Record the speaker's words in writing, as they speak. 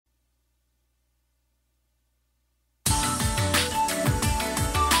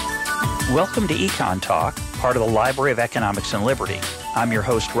Welcome to EconTalk, part of the Library of Economics and Liberty. I'm your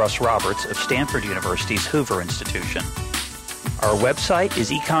host, Russ Roberts of Stanford University's Hoover Institution. Our website is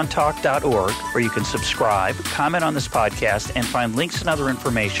econtalk.org, where you can subscribe, comment on this podcast, and find links and other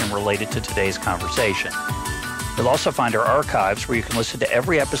information related to today's conversation. You'll also find our archives, where you can listen to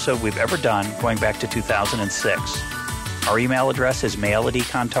every episode we've ever done going back to 2006. Our email address is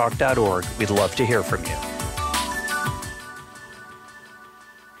mail@econtalk.org. We'd love to hear from you.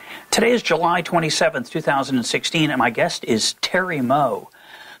 Today is July 27th, 2016, and my guest is Terry Moe,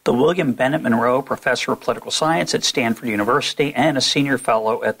 the William Bennett Monroe Professor of Political Science at Stanford University and a senior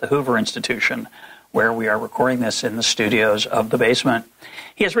fellow at the Hoover Institution, where we are recording this in the studios of the basement.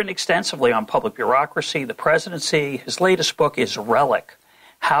 He has written extensively on public bureaucracy, the presidency. His latest book is Relic,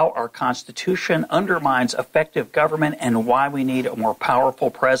 How Our Constitution Undermines Effective Government and Why We Need a More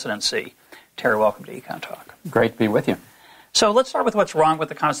Powerful Presidency. Terry, welcome to EconTalk. Great to be with you. So let's start with what's wrong with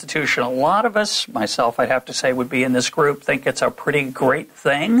the Constitution. A lot of us, myself I'd have to say, would be in this group, think it's a pretty great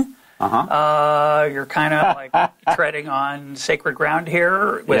thing. You're kind of like treading on sacred ground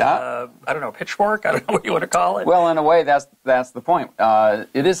here with, I don't know, pitchfork? I don't know what you want to call it. Well, in a way, that's the point.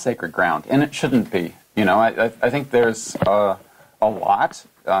 It is sacred ground, and it shouldn't be. You know, I think there's a lot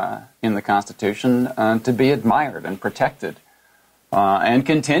in the Constitution to be admired and protected and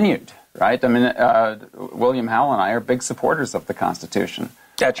continued. Right? I mean, William Howell and I are big supporters of the Constitution.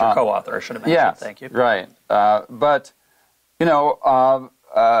 That's your co-author, I should have mentioned. Yes, thank you. Right. But, you know,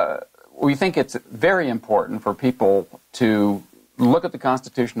 we think it's very important for people to look at the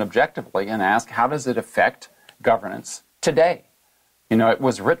Constitution objectively and ask, how does it affect governance today? You know, it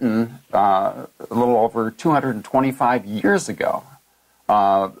was written a little over 225 years ago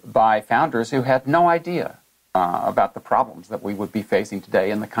by founders who had no idea about the problems that we would be facing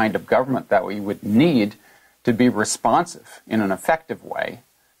today and the kind of government that we would need to be responsive in an effective way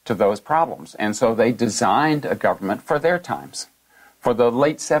to those problems. And so they designed a government for their times, for the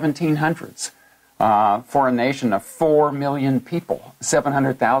late 1700s, for a nation of 4 million people,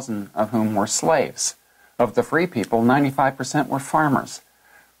 700,000 of whom were slaves. Of the free people, 95% were farmers.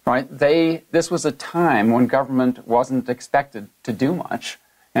 Right? This was a time when government wasn't expected to do much,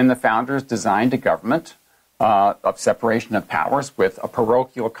 and the founders designed a government of separation of powers with a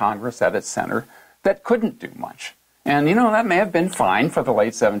parochial Congress at its center that couldn't do much. And, you know, that may have been fine for the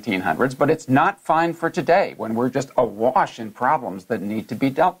late 1700s, but it's not fine for today when we're just awash in problems that need to be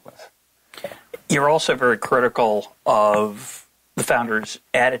dealt with. You're also very critical of the founders'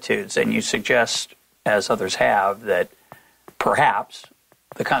 attitudes, and you suggest, as others have, that perhaps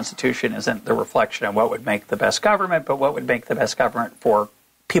the Constitution isn't the reflection of what would make the best government, but what would make the best government for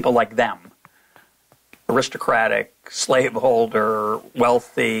people like them. Aristocratic, slaveholder,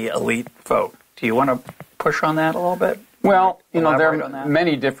 wealthy, elite folk. Do you want to push on that a little bit? Well, you know, there are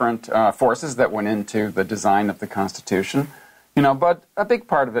many different forces that went into the design of the Constitution, you know, but a big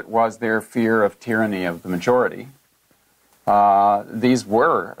part of it was their fear of tyranny of the majority. These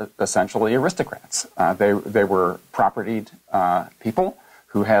were essentially aristocrats. They were propertied people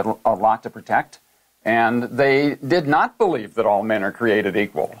who had a lot to protect, and they did not believe that all men are created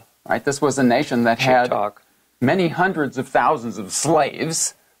equal. Right? This was a nation that had many hundreds of thousands of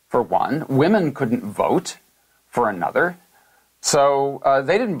slaves, for one. Women couldn't vote, for another. So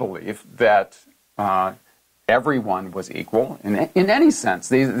they didn't believe that everyone was equal in any sense.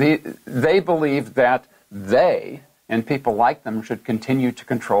 They believed that they and people like them should continue to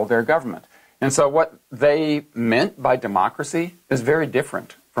control their government. And so what they meant by democracy is very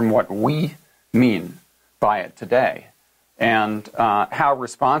different from what we mean by it today. And how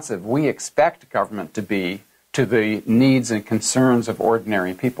responsive we expect government to be to the needs and concerns of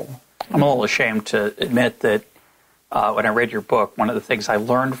ordinary people. I'm a little ashamed to admit that when I read your book, one of the things I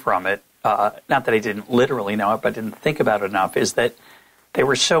learned from it, not that I didn't literally know it, but didn't think about it enough, is that they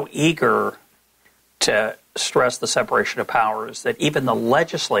were so eager to stress the separation of powers that even the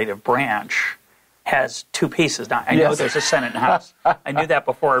legislative branch has two pieces. Now, I know there's a Senate and House. I knew that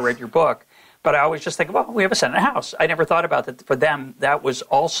before I read your book. But I always just think, well, we have a Senate and House. I never thought about that. For them, that was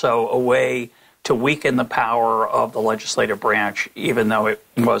also a way to weaken the power of the legislative branch, even though it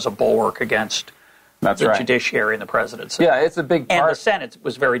was a bulwark against the judiciary and the presidency. Yeah, it's a big part. And the Senate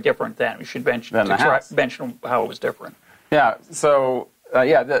was very different then. We should mention how it was different. Yeah, so,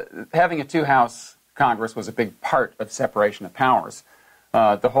 having a two-house Congress was a big part of separation of powers.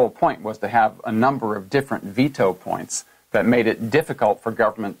 The whole point was to have a number of different veto points that made it difficult for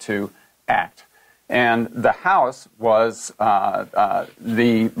government to act. And the House was the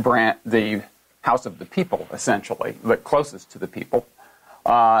House of the people, essentially, the closest to the people.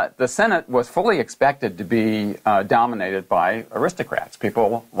 The Senate was fully expected to be dominated by aristocrats,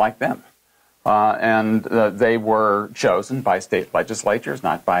 people like them. and they were chosen by state legislatures,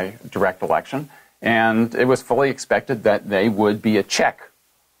 not by direct election. And it was fully expected that they would be a check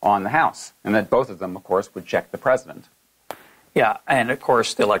on the House, and that both of them, of course, would check the president. Yeah, and of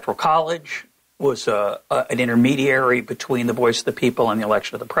course, the Electoral College was an intermediary between the voice of the people and the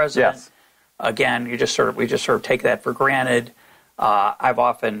election of the president. Yes. Again, we just sort of take that for granted. I've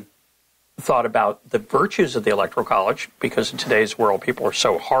often thought about the virtues of the Electoral College, because in today's world, people are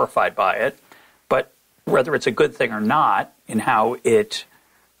so horrified by it. But whether it's a good thing or not, in how it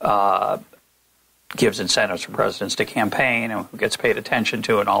gives incentives for presidents to campaign and who gets paid attention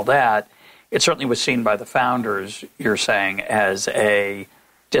to and all that, it certainly was seen by the founders, you're saying, as a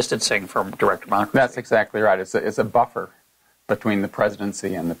distancing from direct democracy. That's exactly right. It's a buffer between the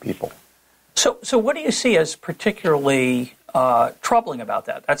presidency and the people. So what do you see as particularly troubling about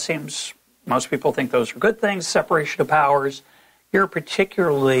that? That seems, most people think those are good things, separation of powers. You're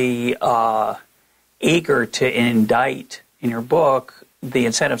particularly eager to indict, in your book, the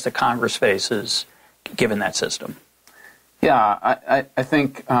incentives that Congress faces given that system. Yeah, I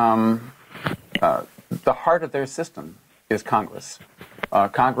think the heart of their system is Congress.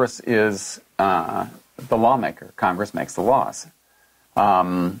 Congress is the lawmaker. Congress makes the laws.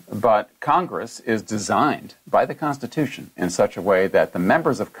 But Congress is designed by the Constitution in such a way that the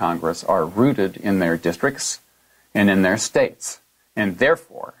members of Congress are rooted in their districts and in their states. And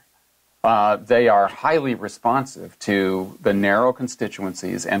therefore, they are highly responsive to the narrow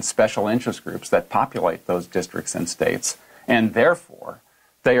constituencies and special interest groups that populate those districts and states. And therefore,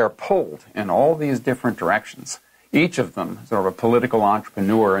 they are pulled in all these different directions, each of them sort of a political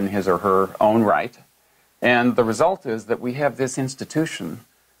entrepreneur in his or her own right. And the result is that we have this institution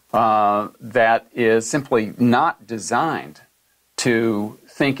that is simply not designed to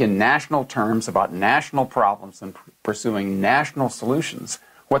think in national terms about national problems and pursuing national solutions.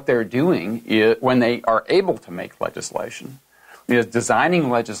 What they're doing is, when they are able to make legislation, is designing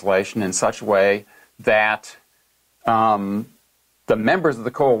legislation in such a way that the members of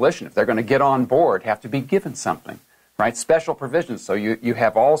the coalition, if they're going to get on board, have to be given something, right? Special provisions. So you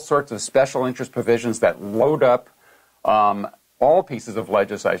have all sorts of special interest provisions that load up all pieces of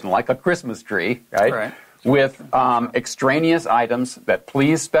legislation, like a Christmas tree, right? With extraneous items that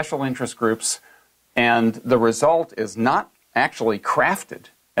please special interest groups. And the result is not actually crafted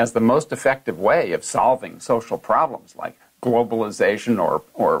as the most effective way of solving social problems like globalization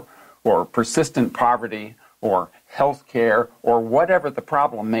or persistent poverty or health care or whatever the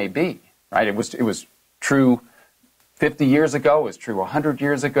problem may be, right? It was true 50 years ago, it's true 100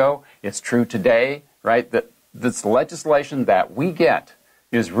 years ago, it's true today, right? That this legislation that we get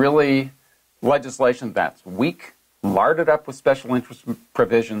is really legislation that's weak, larded up with special interest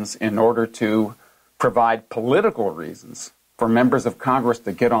provisions in order to provide political reasons for members of Congress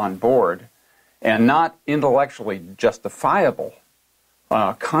to get on board, and not intellectually justifiable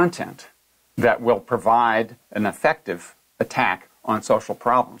content that will provide an effective attack on social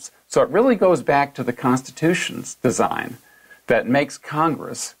problems. So it really goes back to the Constitution's design that makes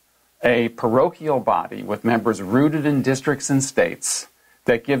Congress a parochial body with members rooted in districts and states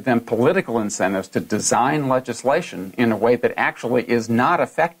that give them political incentives to design legislation in a way that actually is not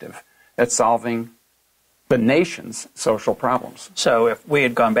effective at solving the nation's social problems. So if we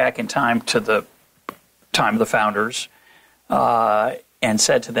had gone back in time to the time of the founders and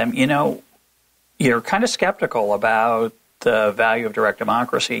said to them, you know, you're kind of skeptical about the value of direct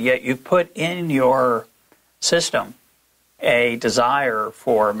democracy, yet you put in your system a desire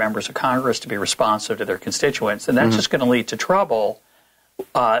for members of Congress to be responsive to their constituents, and that's just going to lead to trouble.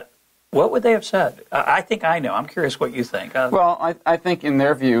 What would they have said? I think I know. I'm curious what you think. Well, I think in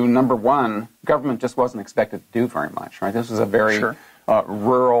their view, number one, government just wasn't expected to do very much, right? This was a very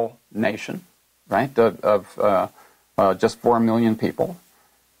rural nation, right, of just 4 million people.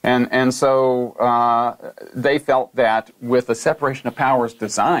 And so they felt that with a separation of powers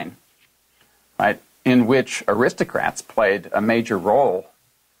design, right, in which aristocrats played a major role,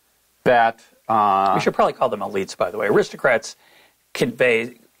 that... we should probably call them elites, by the way. Aristocrats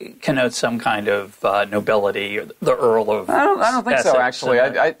connote some kind of nobility, the Earl of I don't think Essex, so, actually.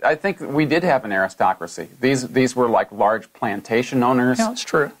 I think we did have an aristocracy. These were like large plantation owners. Yeah, that's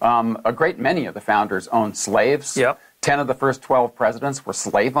true. A great many of the founders owned slaves. Yep. 10 of the first 12 presidents were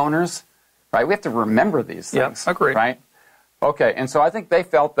slave owners, right? We have to remember these things, agreed. Right? Okay, and so I think they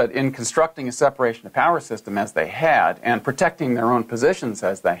felt that in constructing a separation of power system as they had and protecting their own positions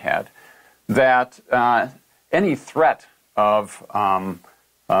as they had, that any threat of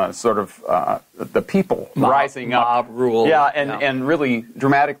the people rising up, mob rule, and really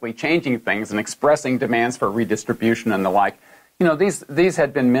dramatically changing things and expressing demands for redistribution and the like, these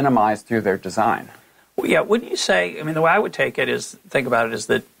had been minimized through their design. Well, yeah, wouldn't you say, I mean, the way I would think about it is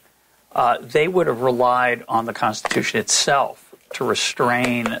that they would have relied on the Constitution itself to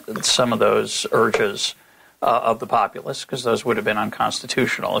restrain some of those urges of the populace, because those would have been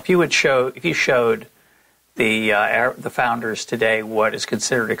unconstitutional. If you showed the founders today what is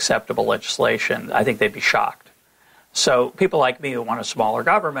considered acceptable legislation, I think they'd be shocked. So people like me who want a smaller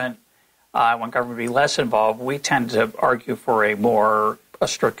government, want government to be less involved, we tend to argue for a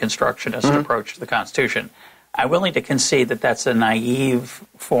strict constructionist approach to the Constitution. I'm willing to concede that that's a naive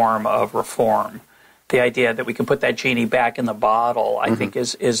form of reform. The idea that we can put that genie back in the bottle, I think,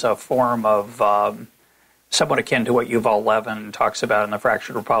 is a form of somewhat akin to what Yuval Levin talks about in The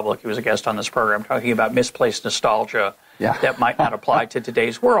Fractured Republic. He was a guest on this program talking about misplaced nostalgia that might not apply to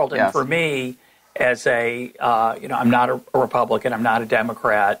today's world. And for me, as I'm not a Republican, I'm not a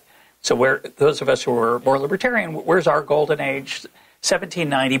Democrat. So those of us who are more libertarian, where's our golden age?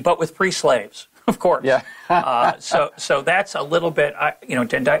 1790, but with free slaves, of course. Yeah. So that's a little bit,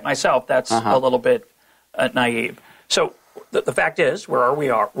 to indict myself, that's a little bit naive. So the fact is, we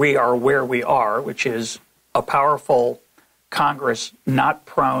are where we are, which is a powerful Congress not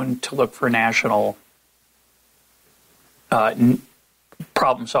prone to look for national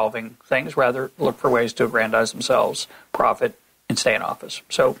problem-solving things, rather look for ways to aggrandize themselves, profit, and stay in office.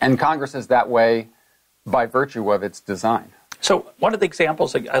 And Congress is that way by virtue of its design. So one of the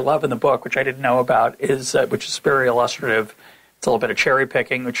examples that I love in the book, which I didn't know about, which is very illustrative. It's a little bit of cherry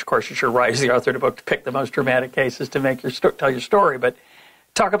picking, which of course is your right as the author of the book to pick the most dramatic cases to make tell your story. But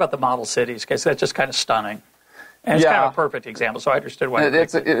talk about the model cities, because that's just kind of stunning. And it's kind of a perfect example, so I understood why.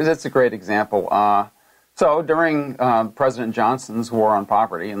 It's a great example. So during President Johnson's war on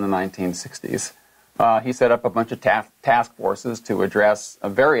poverty in the 1960s, he set up a bunch of task forces to address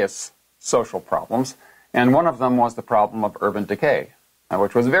various social problems. And one of them was the problem of urban decay,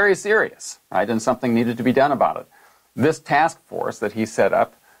 which was very serious, right? And something needed to be done about it. This task force that he set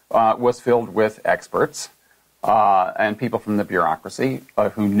up was filled with experts and people from the bureaucracy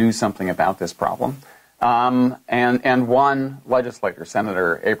who knew something about this problem, and one legislator,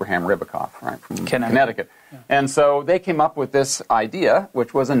 Senator Abraham Ribicoff, right, from Connecticut. Yeah. And so they came up with this idea,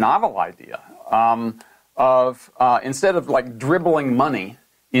 which was a novel idea, of instead of like dribbling money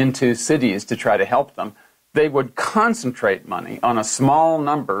into cities to try to help them, they would concentrate money on a small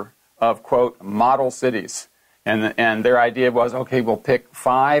number of, quote, model cities. And their idea was, okay, we'll pick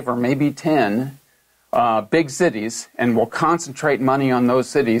 5 or maybe 10 big cities, and we'll concentrate money on those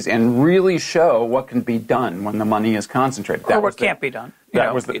cities and really show what can be done when the money is concentrated. Or what can't be done.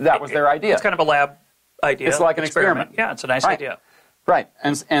 That was their idea. It's kind of a lab idea. It's like an experiment. Yeah, it's a nice idea. Right.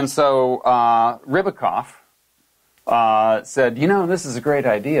 And so Ribicoff said, this is a great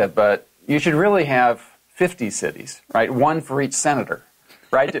idea, but you should really have 50 cities, right? One for each senator,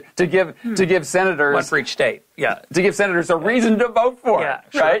 right? to give senators... One for each state, yeah. To give senators a reason to vote for it,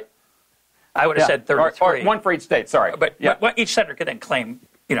 sure. right? I would have said 33. Or one for each state, sorry. But each senator could then claim,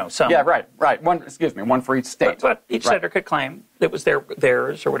 some... Yeah, right. One for each state. But each senator could claim it was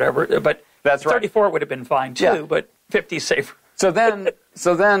theirs or whatever. But that's 34 would have been fine, too, but 50 is safer. So then,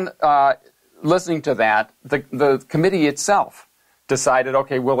 listening to that, the committee itself decided,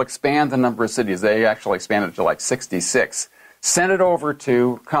 okay, we'll expand the number of cities. They actually expanded to like 66. Sent it over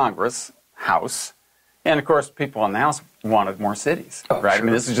to Congress, House, and of course people in the House wanted more cities, right? Sure. I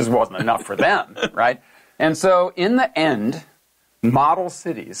mean, this just wasn't enough for them, right? And so in the end, model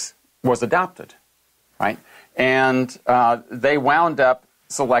cities was adopted, right? And they wound up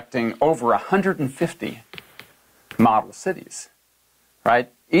selecting over 150 model cities,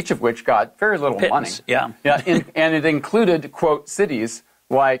 right? Each of which got very little money. Yeah. And it included, quote, cities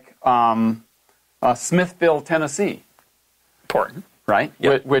like Smithville, Tennessee. Important. Right?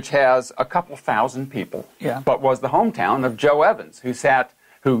 Yep. Which has a couple thousand people. Yeah. But was the hometown of Joe Evans,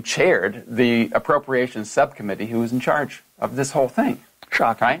 who chaired the appropriations subcommittee who was in charge of this whole thing.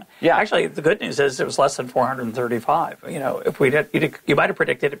 Shocking. Right? Yeah. Actually, the good news is it was less than 435. If you might have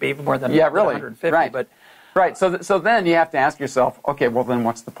predicted it'd be even more than 150. Right. But right. So then you have to ask yourself, okay, well then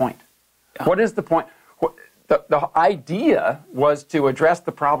what's the point? Yeah. What is the point? The idea was to address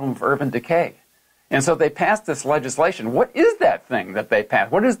the problem of urban decay. And so they passed this legislation. What is that thing that they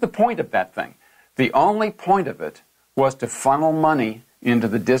passed? What is the point of that thing? The only point of it was to funnel money into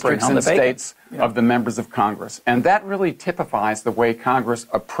the districts and states of the members of Congress. And that really typifies the way Congress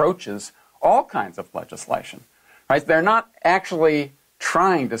approaches all kinds of legislation. Right? They're not actually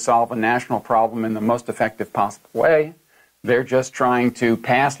trying to solve a national problem in the most effective possible way. They're just trying to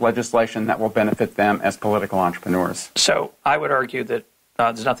pass legislation that will benefit them as political entrepreneurs. So I would argue that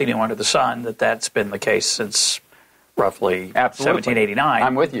there's nothing new under the sun, that's been the case since roughly Absolutely. 1789.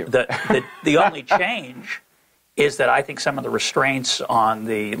 I'm with you. The only change is that I think some of the restraints on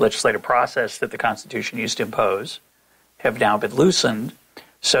the legislative process that the Constitution used to impose have now been loosened,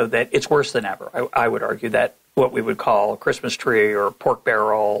 so that it's worse than ever. I would argue that what we would call a Christmas tree or pork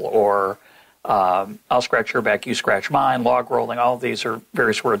barrel or I'll scratch your back, you scratch mine, log rolling, all of these are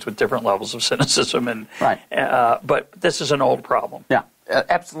various words with different levels of cynicism. And right. But this is an old problem. Yeah,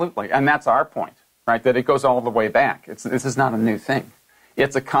 absolutely. And that's our point, right, that it goes all the way back. This is not a new thing.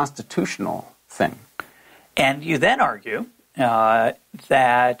 It's a constitutional thing. And you then argue that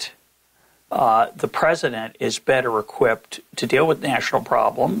the president is better equipped to deal with national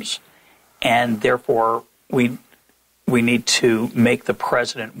problems, and therefore we need to make the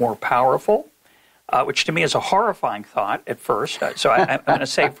president more powerful, which to me is a horrifying thought at first. So I'm going to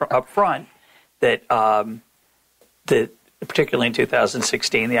say up front that particularly in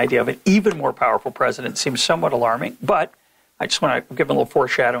 2016, the idea of an even more powerful president seems somewhat alarming. But I just want to give a little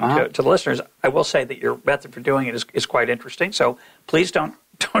foreshadowing to the listeners. I will say that your method for doing it is quite interesting. So please don't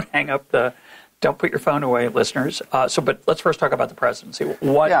hang up don't put your phone away, listeners. But let's first talk about the presidency.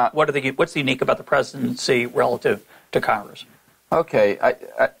 What's unique about the presidency relative to Congress? Okay,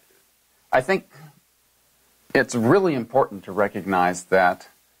 I think it's really important to recognize that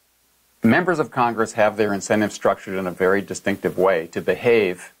members of Congress have their incentives structured in a very distinctive way to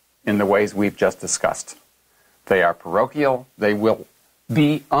behave in the ways we've just discussed. They are parochial. They will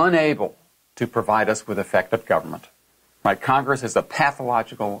be unable to provide us with effective government. Right? Congress is a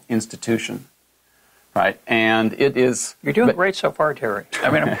pathological institution. Right, and it is. You're doing great so far, Terry. I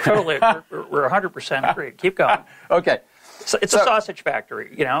mean, we're 100% agree. Keep going. Okay, so it's a sausage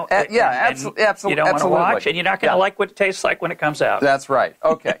factory, you know. Absolutely. You don't want to watch, and you're not going to like what it tastes like when it comes out. That's right.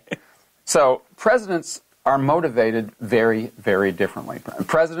 Okay, so presidents are motivated very, very differently.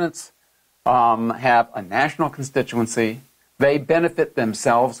 Presidents have a national constituency. They benefit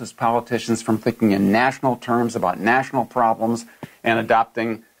themselves as politicians from thinking in national terms about national problems and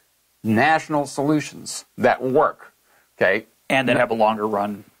adopting national solutions that work, okay? And then have a longer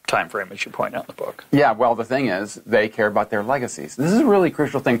run time frame, as you point out in the book. Yeah, well, the thing is, they care about their legacies. This is a really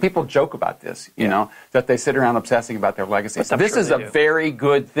crucial thing. People joke about this, you know, that they sit around obsessing about their legacies. This is a very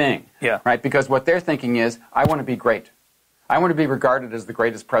good thing, right? Because what they're thinking is, I want to be great. I want to be regarded as the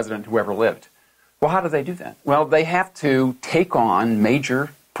greatest president who ever lived. Well, how do they do that? Well, they have to take on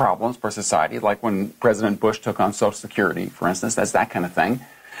major problems for society, like when President Bush took on Social Security, for instance. That's that kind of thing.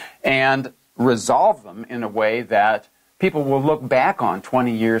 And resolve them in a way that people will look back on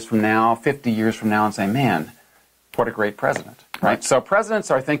 20 years from now, 50 years from now, and say, man, what a great president. Right? So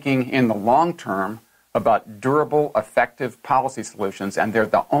presidents are thinking in the long term about durable, effective policy solutions, and they're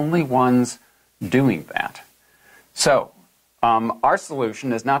the only ones doing that. So our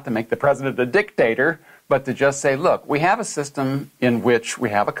solution is not to make the president a dictator, but to just say, look, we have a system in which we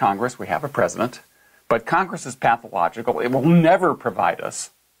have a Congress, we have a president, but Congress is pathological. It will never provide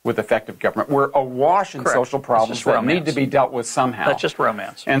us with effective government. We're awash in social problems that need to be dealt with somehow. That's just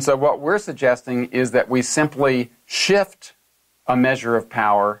romance. And so what we're suggesting is that we simply shift a measure of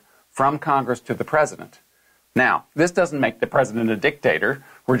power from Congress to the president. Now, this doesn't make the president a dictator.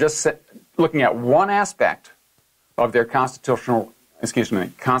 We're just looking at one aspect of their constitutional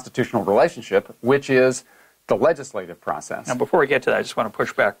relationship, which is the legislative process. Now, before we get to that, I just want to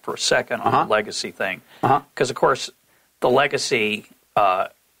push back for a second on the legacy thing. Because, of course, the legacy...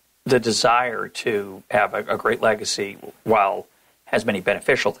 the desire to have a great legacy, while has many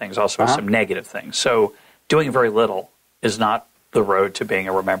beneficial things, also has some negative things. So doing very little is not the road to being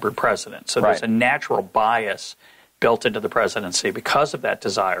a remembered president. So there's a natural bias built into the presidency because of that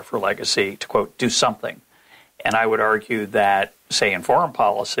desire for legacy to, quote, do something. And I would argue that, say, in foreign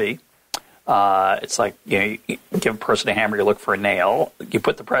policy, it's like, you give a person a hammer, you look for a nail. You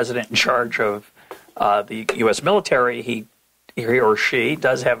put the president in charge of the U.S. military, he or she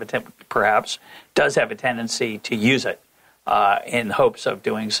does have a tendency to use it in hopes of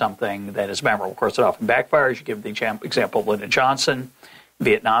doing something that is memorable. Of course, it often backfires. You give the example of Lyndon Johnson.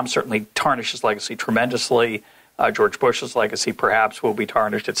 Vietnam certainly tarnished his legacy tremendously. George Bush's legacy perhaps will be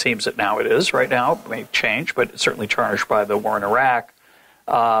tarnished. It seems that now it is right now. It may change, but it's certainly tarnished by the war in Iraq.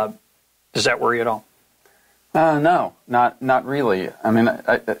 Does that worry you at all? No, not really. I mean,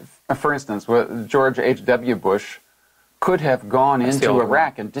 for instance, George H.W. Bush could have gone into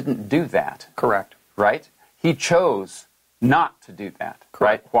Iraq and didn't do that. Correct. Right? He chose not to do that.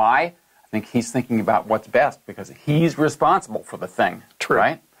 Correct. Right? Why? I think he's thinking about what's best because he's responsible for the thing. True.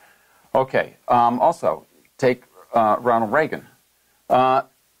 Right? Okay. Also, take Ronald Reagan.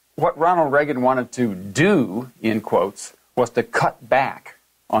 What Ronald Reagan wanted to do, in quotes, was to cut back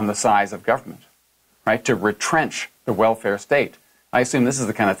on the size of government, right? To retrench the welfare state. I assume this is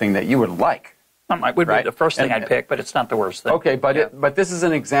the kind of thing that you would like. It would right? be the first thing I'd pick, but it's not the worst thing. Okay, but this is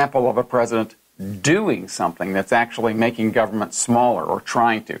an example of a president doing something that's actually making government smaller or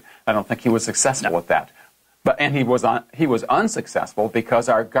trying to. I don't think he was successful at that. And he was unsuccessful because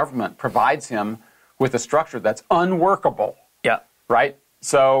our government provides him with a structure that's unworkable. Yeah. Right?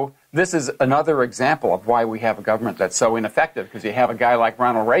 So this is another example of why we have a government that's so ineffective, because you have a guy like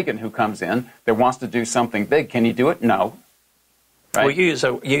Ronald Reagan who comes in that wants to do something big. Can he do it? No. Right? Well, you use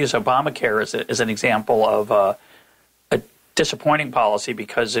Obamacare as an example of a disappointing policy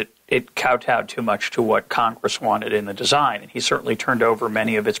because it kowtowed too much to what Congress wanted in the design, and he certainly turned over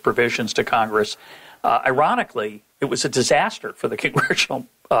many of its provisions to Congress. Ironically, it was a disaster for the congressional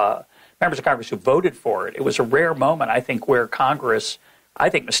members of Congress who voted for it. It was a rare moment, I think, where Congress, I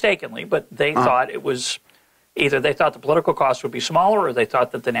think mistakenly, but they thought it was either they thought the political cost would be smaller or they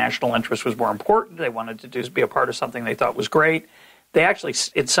thought that the national interest was more important. They wanted to be a part of something they thought was great. They actually,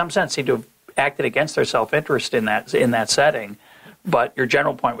 in some sense, seem to have acted against their self-interest in that setting. But your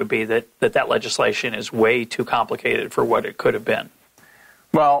general point would be that legislation is way too complicated for what it could have been.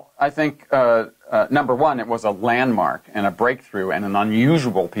 Well, I think, number one, it was a landmark and a breakthrough and an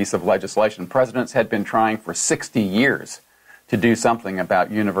unusual piece of legislation. Presidents had been trying for 60 years to do something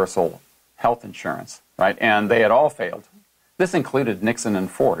about universal health insurance, right? And they had all failed. This included Nixon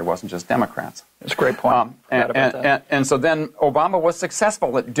and Ford. It wasn't just Democrats. That's a great point. And so then Obama was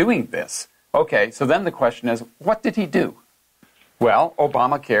successful at doing this. Okay, so then the question is, what did he do? Well,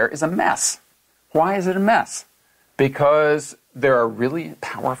 Obamacare is a mess. Why is it a mess? Because there are really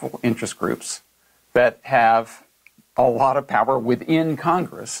powerful interest groups that have a lot of power within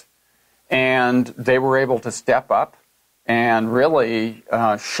Congress, and they were able to step up and really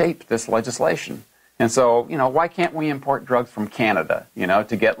shape this legislation. And so, why can't we import drugs from Canada,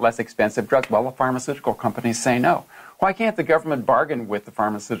 to get less expensive drugs? Well, the pharmaceutical companies say no. Why can't the government bargain with the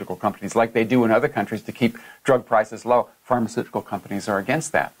pharmaceutical companies like they do in other countries to keep drug prices low? Pharmaceutical companies are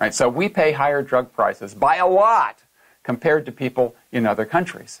against that, right? So we pay higher drug prices by a lot compared to people in other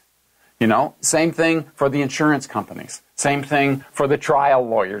countries. Same thing for the insurance companies. Same thing for the trial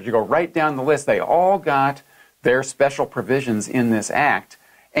lawyers. You go right down the list. They all got their special provisions in this act.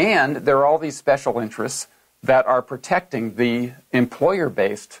 And there are all these special interests that are protecting the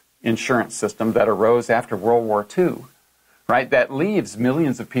employer-based insurance system that arose after World War II, right? That leaves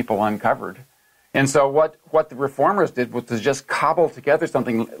millions of people uncovered. And so what the reformers did was to just cobble together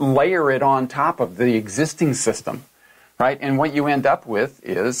something, layer it on top of the existing system, right? And what you end up with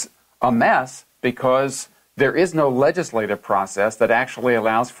is a mess because there is no legislative process that actually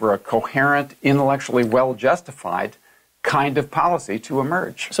allows for a coherent, intellectually well-justified kind of policy to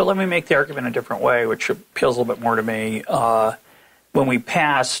emerge. So let me make the argument a different way, which appeals a little bit more to me. When we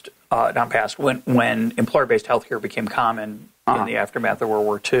when employer-based health care became common in the aftermath of World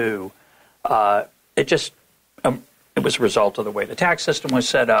War II, it was a result of the way the tax system was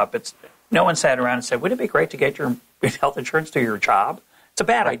set up. No one sat around and said, wouldn't it be great to get your health insurance through your job? It's a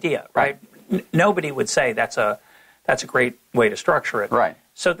bad idea, right? Nobody would say that's a great way to structure it. Right.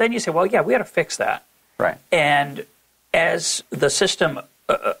 So then you say, well, yeah, we got to fix that. Right. And as the system,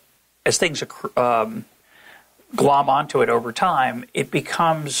 as things glom onto it over time, it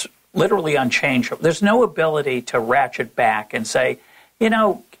becomes literally unchangeable. There's no ability to ratchet back and say,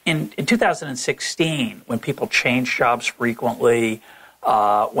 in 2016, when people change jobs frequently,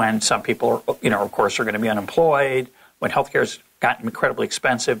 when some people, of course, are going to be unemployed, when healthcare's gotten incredibly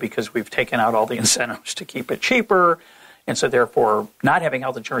expensive because we've taken out all the incentives to keep it cheaper, and so therefore not having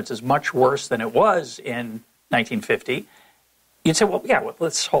health insurance is much worse than it was in 1950. You'd say, well, yeah,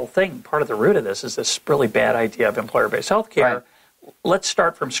 this whole thing, part of the root of this is this really bad idea of employer-based health care. Right. Let's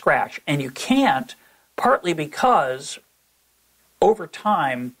start from scratch. And you can't, partly because over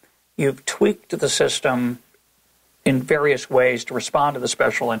time you've tweaked the system in various ways to respond to the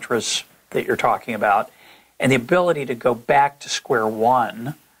special interests that you're talking about, and the ability to go back to square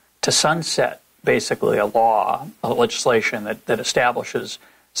one, to sunset basically a legislation that establishes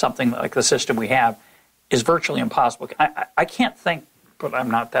something like the system we have, is virtually impossible. I can't think, but I'm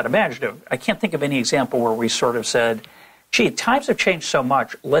not that imaginative, I can't think of any example where we sort of said, gee, times have changed so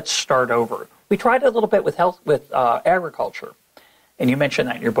much, let's start over. We tried a little bit with agriculture, and you mentioned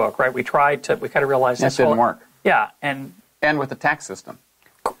that in your book, right? We kind of realized that didn't work. Yeah. And with the tax system.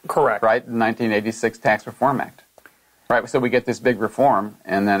 Correct. Right, the 1986 Tax Reform Act. Right, so we get this big reform,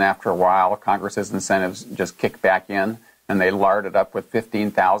 and then after a while, Congress's incentives just kick back in, and they lard it up with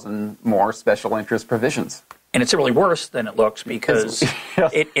 15,000 more special interest provisions. And it's really worse than it looks because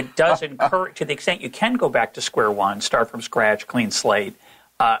it does encourage, to the extent you can go back to square one, start from scratch, clean slate,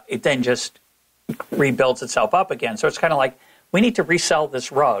 it then just rebuilds itself up again. So it's kind of like, we need to resell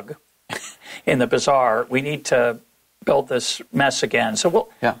this rug in the bazaar. We need to build this mess again. So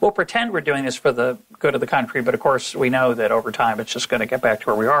we'll pretend we're doing this for the good of the country, but of course we know that over time it's just going to get back to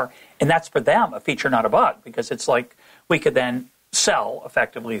where we are. And that's for them a feature, not a bug, because it's like we could then sell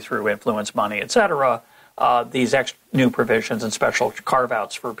effectively through influence money, et cetera, these new provisions and special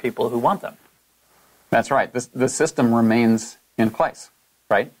carve-outs for people who want them. That's right. The system remains in place,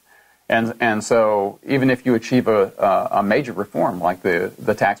 right? And so even if you achieve a major reform like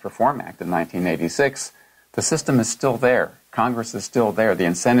the Tax Reform Act in 1986, the system is still there. Congress is still there. The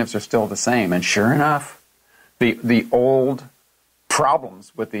incentives are still the same. And sure enough, the old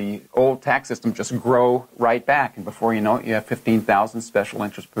problems with the old tax system just grow right back. And before you know it, you have 15,000 special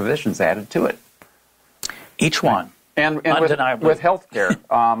interest provisions added to it. Each one. And undeniably. with health care,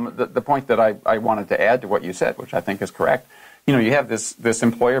 the point that I wanted to add to what you said, which I think is correct, you know, you have this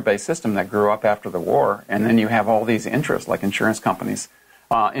employer-based system that grew up after the war, and then you have all these interests like insurance companies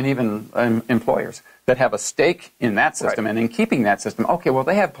and even employers that have a stake in that system and in keeping that system. Okay, well,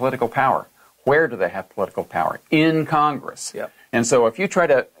 they have political power. Where do they have political power? In Congress. Yep. And so if you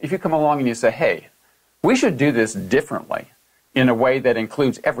come along and you say, hey, we should do this differently in a way that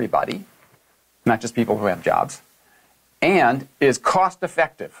includes everybody, not just people who have jobs, and is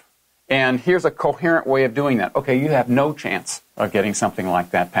cost-effective, and here's a coherent way of doing that. Okay, you have no chance of getting something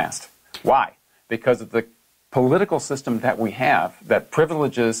like that passed. Why? Because of the political system that we have that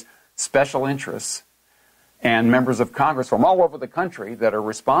privileges special interests and members of Congress from all over the country that are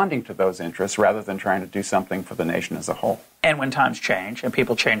responding to those interests rather than trying to do something for the nation as a whole. And when times change and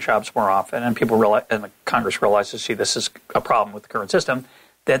people change jobs more often and people realize, and the Congress realizes, see, this is a problem with the current system,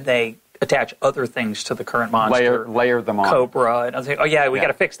 then they attach other things to the current monster. Layer them on. Cobra. And I think, oh, yeah, we got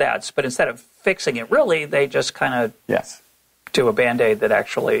to fix that. But instead of fixing it, really, they just kind of do a Band-Aid that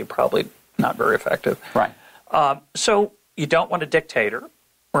actually probably not very effective. Right. So you don't want a dictator,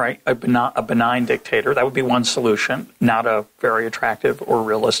 right? A benign dictator. That would be one solution, not a very attractive or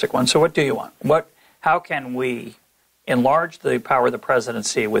realistic one. So what do you want? How can we enlarge the power of the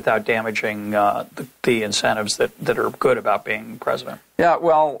presidency without damaging the incentives that are good about being president? Yeah,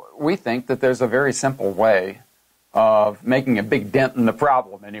 well, we think that there's a very simple way of making a big dent in the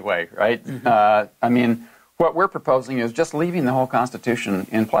problem anyway, right? Mm-hmm. I mean, what we're proposing is just leaving the whole Constitution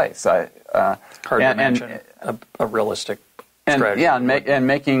in place. Hard to imagine a realistic strategy. And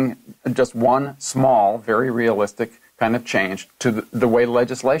making just one small, very realistic kind of change to the way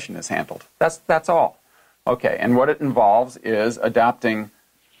legislation is handled. That's all. Okay, and what it involves is adopting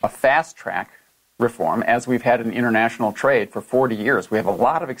a fast-track reform, as we've had in international trade for 40 years. We have a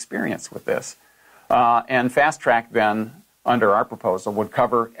lot of experience with this. And fast-track, then, under our proposal, would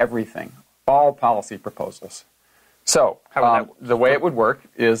cover everything, all policy proposals. So the way it would work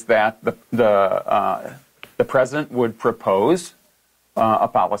is that the president would propose a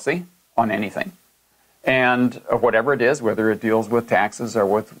policy on anything. And whatever it is, whether it deals with taxes or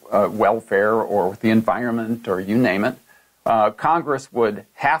with welfare or with the environment or you name it, Congress would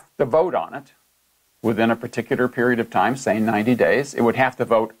have to vote on it within a particular period of time, say 90 days. It would have to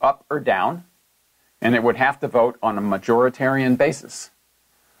vote up or down, and it would have to vote on a majoritarian basis.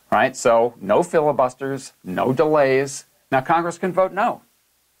 Right? So no filibusters, no delays. Now Congress can vote no.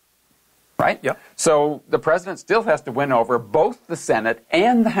 Right? Yep. So the president still has to win over both the Senate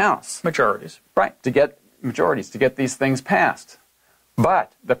and the House. Majorities. Right, to get majorities, to get these things passed.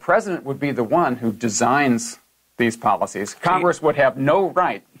 But the president would be the one who designs these policies. Congress would have no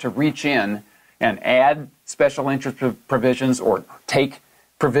right to reach in and add special interest provisions or take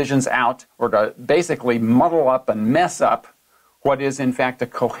provisions out or to basically muddle up and mess up what is, in fact, a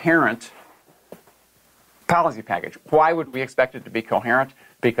coherent policy package. Why would we expect it to be coherent?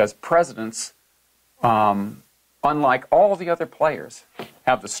 Because presidents, unlike all the other players,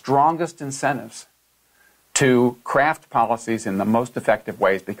 have the strongest incentives to craft policies in the most effective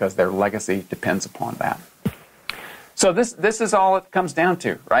ways because their legacy depends upon that. So this is all it comes down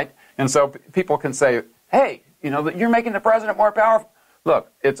to, right? And so people can say, hey, you know, you're making the president more powerful.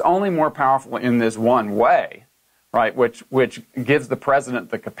 Look, it's only more powerful in this one way, right, which gives the president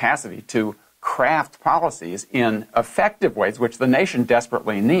the capacity to craft policies in effective ways, which the nation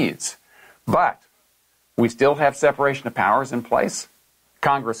desperately needs. But we still have separation of powers in place.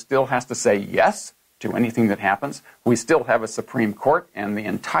 Congress still has to say yes to anything that happens. We still have a Supreme Court and the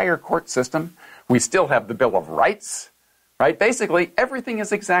entire court system. We still have the Bill of Rights, right? Basically, everything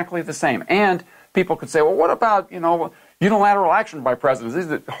is exactly the same. And people could say, well, what about, you know, unilateral action by presidents?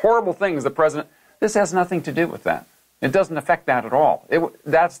 These are horrible things the president... This has nothing to do with that. It doesn't affect that at all.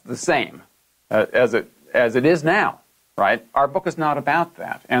 That's the same as it is now. right? Our book is not about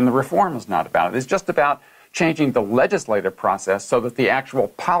that, and the reform is not about it. It's just about changing the legislative process so that the actual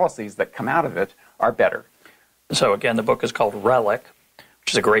policies that come out of it are better. So again, the book is called Relic,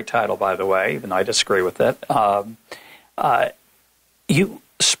 which is a great title, by the way, even though I disagree with it. You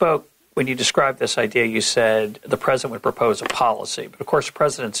spoke, when you described this idea, you said the president would propose a policy. But of course,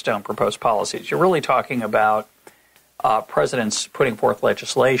 presidents don't propose policies. You're really talking about presidents putting forth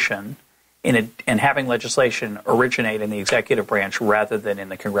legislation and having legislation originate in the executive branch rather than in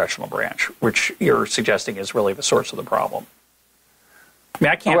the congressional branch, which you're suggesting is really the source of the problem. I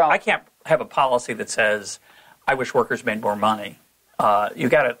mean, I can't have a policy that says, I wish workers made more money. You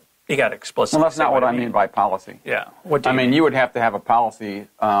got to explicitly. Well, that's not what I mean by policy. Yeah. What do you mean? mean? You would have to have a policy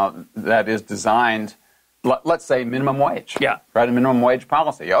that is designed. Let's say minimum wage. Yeah. Right. A minimum wage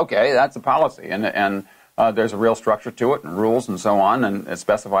policy. Okay, that's a policy, and there's a real structure to it, and rules, and so on, and it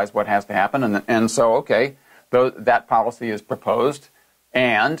specifies what has to happen, and so okay, that policy is proposed,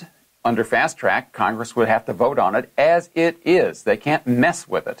 and under fast track, Congress would have to vote on it as it is. They can't mess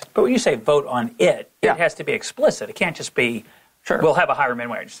with it. But when you say vote on it, yeah. It has to be explicit. It can't just be, sure, we'll have a higher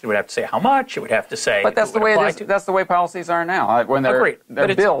minimum wage. It would have to say how much. It would have to say. But that's the way it is. That's the way policies are now. When they're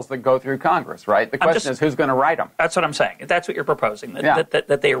bills that go through Congress, right? The question is who's going to write them. That's what I'm saying. That's what you're proposing.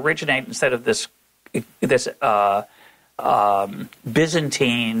 That they originate instead of this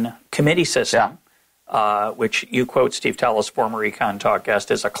Byzantine committee system. Which you quote Steve Tellis, former EconTalk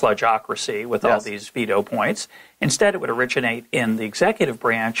guest, as a kludgeocracy with all these veto points. Instead, it would originate in the executive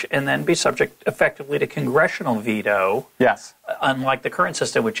branch and then be subject effectively to congressional veto. Yes. Unlike the current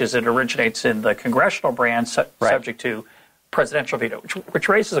system, which is it originates in the congressional branch, subject to presidential veto, which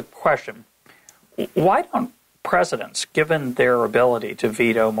raises a question. Why don't presidents, given their ability to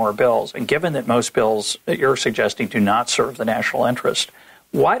veto more bills, and given that most bills that you're suggesting do not serve the national interest,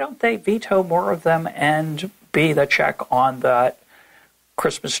 why don't they veto more of them and be the check on that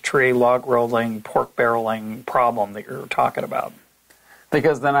Christmas tree, log rolling, pork barreling problem that you're talking about?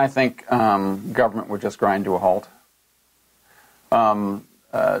 Because then I think government would just grind to a halt.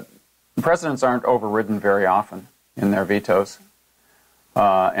 Presidents aren't overridden very often in their vetoes.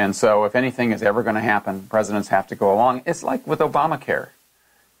 And so if anything is ever going to happen, presidents have to go along. It's like with Obamacare.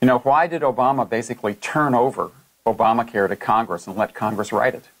 You know, why did Obama basically turn over Obamacare to Congress and let Congress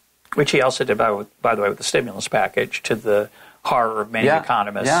write it? Which he also did, by the way, with the stimulus package, to the horror of many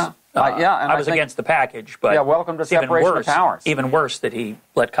economists. And I was against the package, but welcome to separation of powers. Even worse that he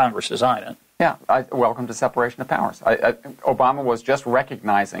let Congress design it. Yeah, welcome to separation of powers. Obama was just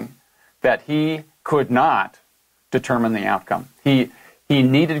recognizing that he could not determine the outcome. He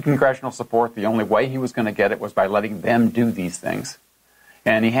needed congressional support. The only way he was going to get it was by letting them do these things,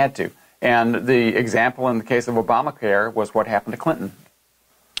 and he had to. And the example in the case of Obamacare was what happened to Clinton,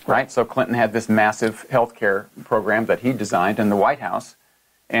 right? So Clinton had this massive health care program that he designed in the White House,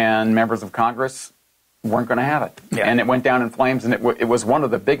 and members of Congress weren't going to have it. Yeah. And it went down in flames, and it was one of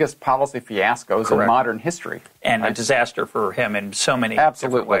the biggest policy fiascos in modern history. And a disaster for him in so many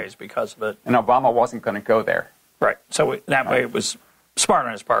different ways because of it. And Obama wasn't going to go there. Right. So that way it was smart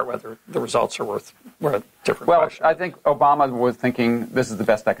on his part, whether the results are worth different question. I think Obama was thinking, this is the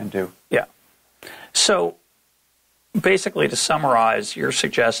best I can do. Yeah. So basically, to summarize, you're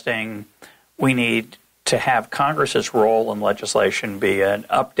suggesting we need to have Congress's role in legislation be an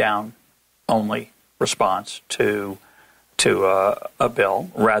up-down only response to a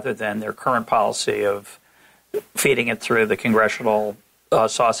bill, rather than their current policy of feeding it through the congressional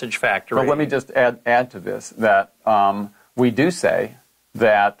sausage factory. Well, let me just add to this that we do say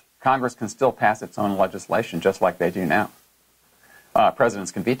that Congress can still pass its own legislation just like they do now.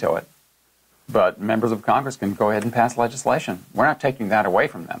 Presidents can veto it, but members of Congress can go ahead and pass legislation. We're not taking that away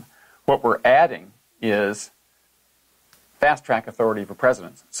from them. What we're adding is fast-track authority for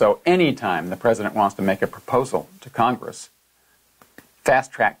presidents. So anytime the president wants to make a proposal to Congress,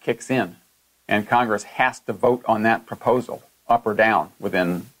 fast-track kicks in, and Congress has to vote on that proposal, up or down,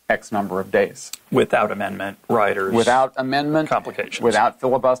 within X number of days. Without amendment, riders. Without amendment. Complications. Without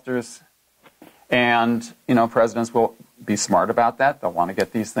filibusters. And, presidents will be smart about that. They'll want to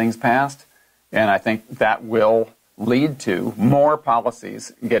get these things passed. And I think that will lead to more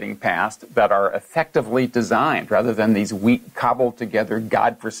policies getting passed that are effectively designed, rather than these weak, cobbled-together,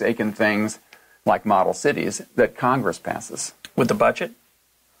 godforsaken things like model cities that Congress passes. Would the budget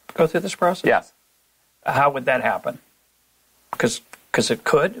go through this process? Yes. How would that happen? Because it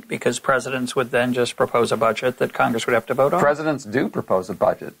could, because presidents would then just propose a budget that Congress would have to vote on? Presidents do propose a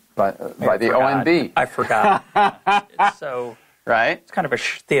budget by the OMB. I forgot. It's kind of a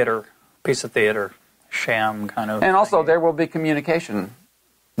piece of theater, sham kind of And also thing. there will be communication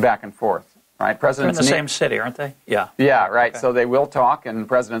back and forth right? They're in the same city, aren't they? Yeah. Yeah, right. Okay. So they will talk, and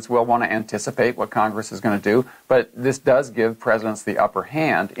presidents will want to anticipate what Congress is going to do. But this does give presidents the upper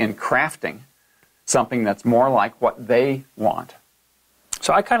hand in crafting something that's more like what they want.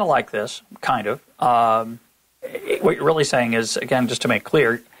 So I kind of like this, kind of. What you're really saying is, again, just to make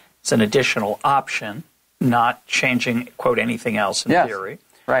clear, it's an additional option, not changing, quote, anything else in theory.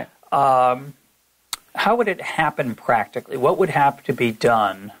 Right. How would it happen practically? What would have to be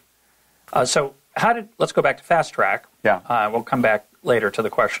done? Let's go back to fast track. Yeah. We'll come back later to the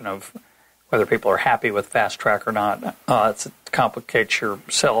question of whether people are happy with fast track or not. It complicates your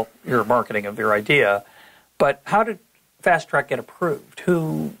marketing of your idea. But how did fast track get approved? How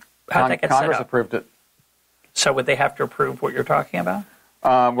did that get set up? Congress approved it. So would they have to approve what you're talking about?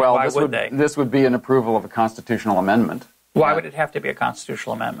 This would be an approval of a constitutional amendment. Why would it have to be a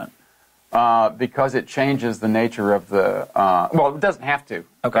constitutional amendment? Because it changes the nature of the... it doesn't have to,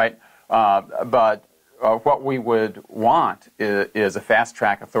 okay. Right? But what we would want is a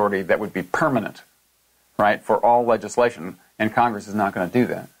fast-track authority that would be permanent, right, for all legislation, and Congress is not going to do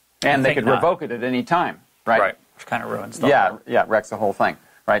that. And they could revoke it at any time, right? Right, which kind of ruins the whole... Yeah, it wrecks the whole thing.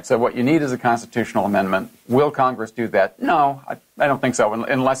 Right, so what you need is a constitutional amendment. Will Congress do that? No, I don't think so.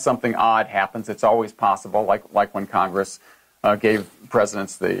 Unless something odd happens, it's always possible. Like when Congress gave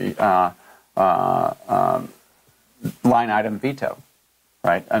presidents the line item veto,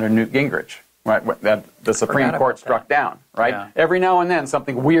 right, under Newt Gingrich, right, that the Supreme Court struck down, right. Yeah. Every now and then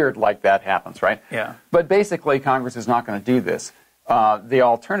something weird like that happens, right. Yeah. But basically, Congress is not going to do this. The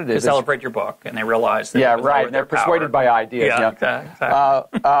alternative is... Because they'll read your book, and they realize that... Yeah, right, and they're persuaded by ideas. Yeah,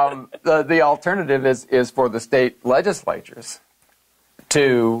 exactly. The alternative is for the state legislatures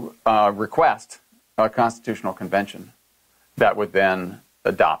to request a constitutional convention that would then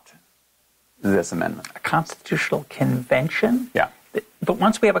adopt this amendment. A constitutional convention? Yeah. But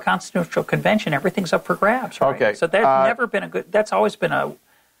once we have a constitutional convention, everything's up for grabs, right? Okay. So that's always been a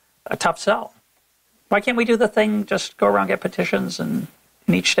tough sell. Why can't we do the thing, just go around, get petitions in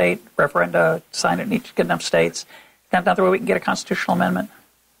each state, referenda, sign it in get enough states? Another way we can get a constitutional amendment?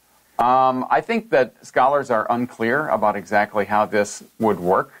 I think that scholars are unclear about exactly how this would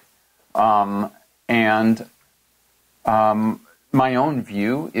work. My own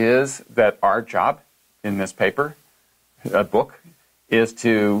view is that our job in this book, is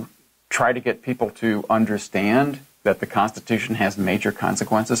to try to get people to understand that the Constitution has major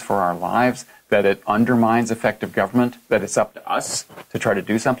consequences for our lives, that it undermines effective government, that it's up to us to try to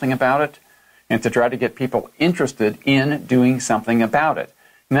do something about it, and to try to get people interested in doing something about it.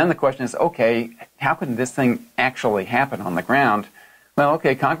 And then the question is, okay, how can this thing actually happen on the ground? Well,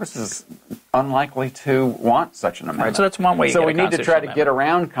 okay, Congress is unlikely to want such an amendment. Right, so that's one way you So get we a need to try to constitutional get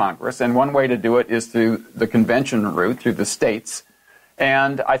around Congress, and one way to do it is through the convention route, through the states.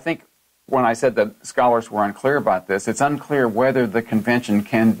 And I think when I said that scholars were unclear about this, it's unclear whether the convention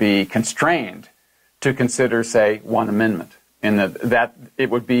can be constrained to consider, say, one amendment, and that it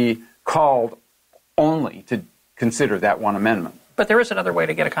would be called only to consider that one amendment. But there is another way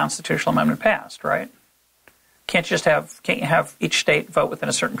to get a constitutional amendment passed, right? Can't you have each state vote within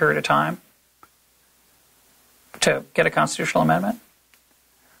a certain period of time to get a constitutional amendment?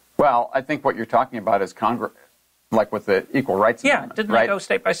 Well, I think what you're talking about is Congress, like with the Equal Rights Amendment. Didn't right? they go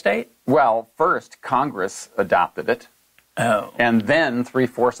state by state? Well, first Congress adopted it. Oh. And then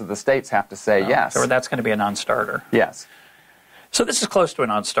 3/4 of the states have to say yes. So that's going to be a non-starter. Yes. So this is close to a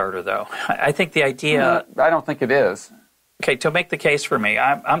non-starter, though. I think the idea... I don't think it is. Okay, to make the case for me,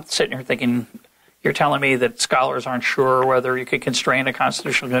 I'm sitting here thinking, you're telling me that scholars aren't sure whether you could constrain a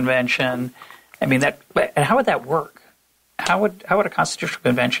constitutional convention. I mean, and how would that work? How would a constitutional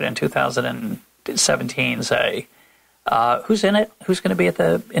convention in 2017 say, who's in it? Who's going to be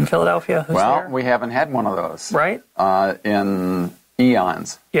in Philadelphia? Who's there? We haven't had one of those. Right. In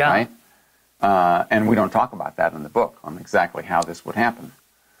eons. Yeah. Right? And we don't talk about that in the book on exactly how this would happen.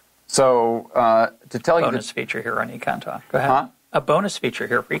 So to tell you... Bonus feature here on EconTalk. Go ahead. Huh? A bonus feature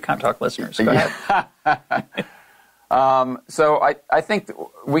here for EconTalk listeners. Go ahead. So I think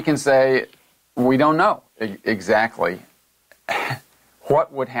we can say we don't know exactly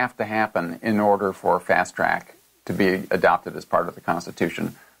what would have to happen in order for fast track to be adopted as part of the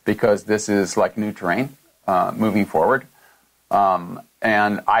Constitution, because this is like new terrain moving forward.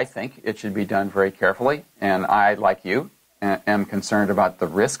 And I think it should be done very carefully. And I, like you, am concerned about the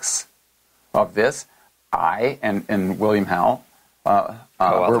risks of this. I and William Howell,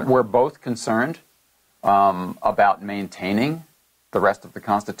 we're both concerned about maintaining the rest of the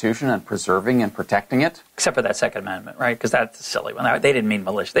Constitution and preserving and protecting it. Except for that Second Amendment, right? Because that's a silly one. They didn't mean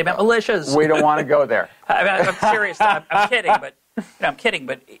militia. They meant militias. We don't want to go there. I'm serious. I'm kidding, but I'm kidding,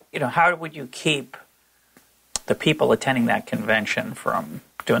 but how would you keep the people attending that convention from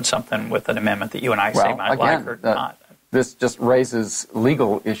doing something with an amendment that you and I say might like or not? This just raises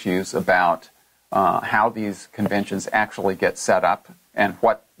legal issues about how these conventions actually get set up and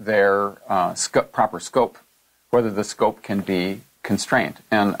what their proper scope, whether the scope can be constrained.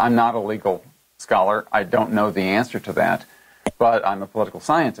 And I'm not a legal scholar. I don't know the answer to that, but I'm a political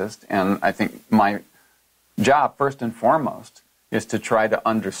scientist, and I think my job, first and foremost, is to try to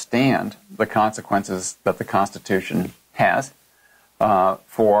understand the consequences that the Constitution has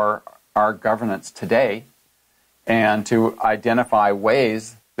for our governance today, and to identify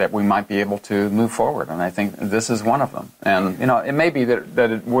ways that we might be able to move forward. And I think this is one of them. And, it may be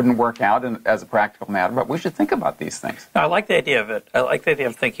that it wouldn't work out as a practical matter, but we should think about these things. I like the idea of it. I like the idea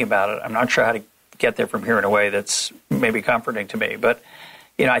of thinking about it. I'm not sure how to get there from here in a way that's maybe comforting to me. But,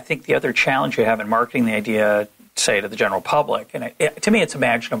 I think the other challenge you have in marketing the idea, say, to the general public, and to me it's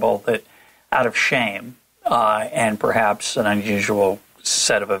imaginable that out of shame and perhaps an unusual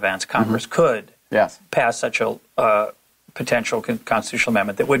set of events, Congress could pass such a potential constitutional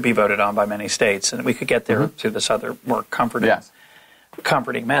amendment that would be voted on by many states, and we could get there through this other more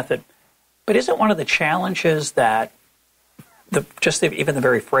comforting method. But isn't one of the challenges that even the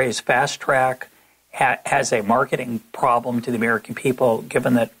very phrase fast track has a marketing problem to the American people,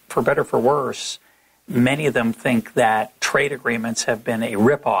 given that, for better or for worse, many of them think that trade agreements have been a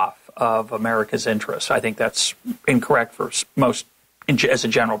ripoff of America's interests? I think that's incorrect for most, as a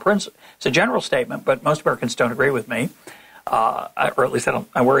general principle. It's a general statement, but most Americans don't agree with me, or at least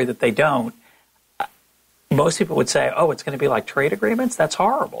I worry that they don't. Most people would say, oh, it's going to be like trade agreements? That's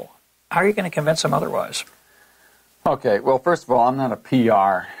horrible. How are you going to convince them otherwise? Okay, well, first of all, I'm not a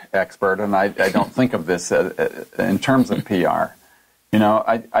PR expert, and I don't think of this in terms of PR.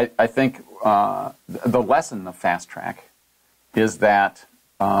 I think the lesson of fast track is that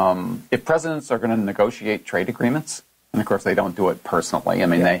if presidents are going to negotiate trade agreements, and of course they don't do it personally,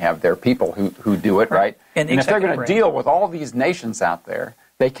 they have their people who do it, right? And if they're going to deal with all these nations out there,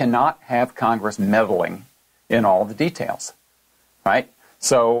 they cannot have Congress meddling in all the details, right?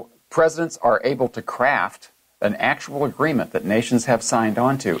 So presidents are able to craft an actual agreement that nations have signed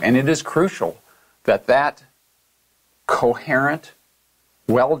on to, and it is crucial that that coherent,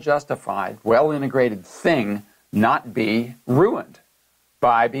 well-justified, well-integrated thing not be ruined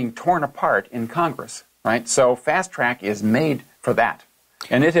by being torn apart in Congress, right? So fast track is made for that,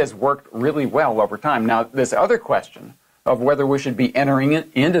 and it has worked really well over time. Now, this other question of whether we should be entering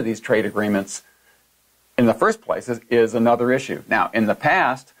into these trade agreements in the first place is another issue. Now, in the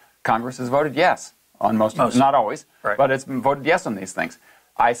past, Congress has voted yes on most not always, right, but it's been voted yes on these things.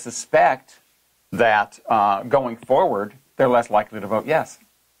 I suspect that going forward, they're less likely to vote yes,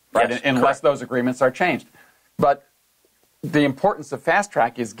 right? Yes, unless those agreements are changed. But the importance of fast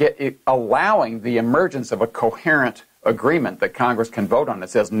track is allowing the emergence of a coherent agreement that Congress can vote on. It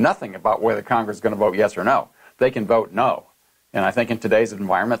says nothing about whether Congress is going to vote yes or no. They can vote no. And I think in today's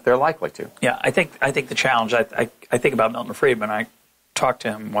environment, they're likely to. Yeah, I think the challenge, I think about Milton Friedman. I talked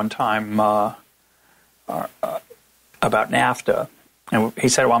to him one time about NAFTA, and he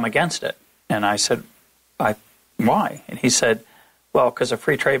said, well, I'm against it. And I said, why? And he said, well, because a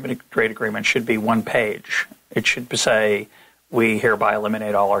free trade agreement should be one page. It should say, we hereby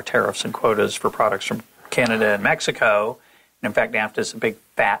eliminate all our tariffs and quotas for products from Canada and Mexico. And in fact, NAFTA is a big,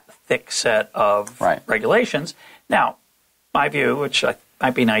 fat, thick set of regulations. Now, my view, which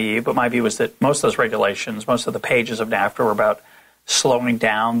might be naive, but my view is that most of those regulations, most of the pages of NAFTA were about slowing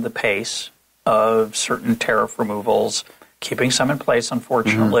down the pace of certain tariff removals, keeping some in place,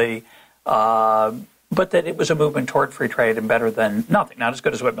 unfortunately, but that it was a movement toward free trade and better than nothing. Not as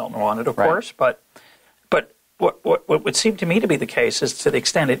good as what Milton wanted, of course, but what would seem to me to be the case is, to the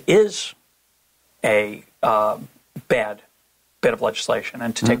extent it is a bad bit of legislation,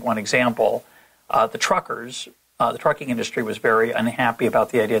 and to take one example, the trucking industry was very unhappy about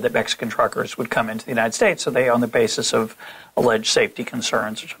the idea that Mexican truckers would come into the United States. So they, on the basis of alleged safety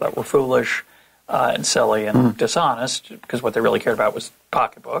concerns, which I thought were foolish and silly and dishonest, because what they really cared about was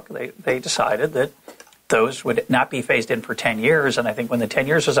pocketbook, they decided that those would not be phased in for 10 years. And I think when the 10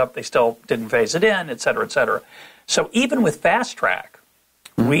 years was up, they still didn't phase it in, et cetera, et cetera. So even with fast track,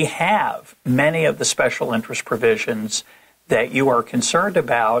 we have many of the special interest provisions that you are concerned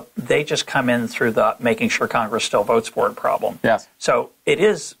about. They just come in through the making sure Congress still votes for it problem. Yes. So it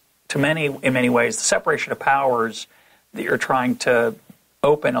is, in many ways, the separation of powers that you're trying to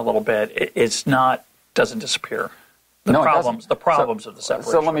open a little bit. Doesn't disappear. The problems of the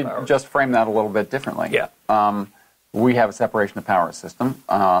separation. So let me just frame that a little bit differently. Yeah. We have a separation of powers system.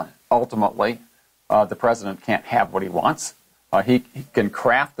 Ultimately, the president can't have what he wants. He can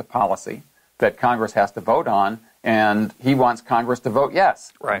craft the policy that Congress has to vote on, and he wants Congress to vote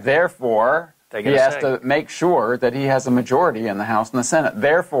yes. Right. Therefore, he has to make sure that he has a majority in the House and the Senate.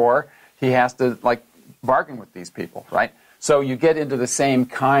 Therefore, he has to, bargain with these people, right? So you get into the same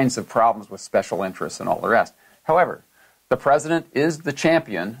kinds of problems with special interests and all the rest. However, the president is the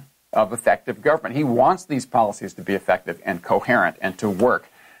champion of effective government. He wants these policies to be effective and coherent and to work.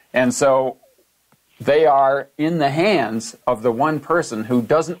 And so they are in the hands of the one person who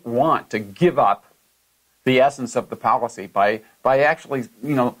doesn't want to give up the essence of the policy by actually,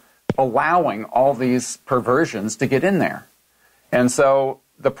 allowing all these perversions to get in there. And so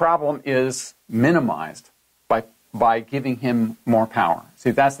the problem is minimized by giving him more power.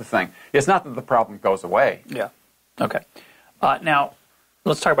 See, that's the thing. It's not that the problem goes away. Yeah. Okay. Now,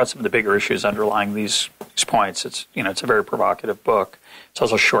 let's talk about some of the bigger issues underlying these points. It's a very provocative book. It's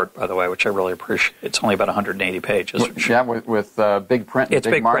also short, by the way, which I really appreciate. It's only about 180 pages. Yeah, with big print and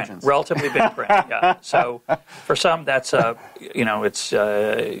big margins. Print, relatively big print, yeah. So for some, that's, it's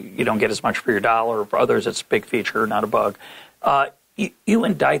you don't get as much for your dollar. For others, it's a big feature, not a bug. You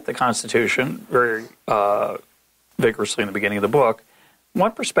indict the Constitution very vigorously in the beginning of the book.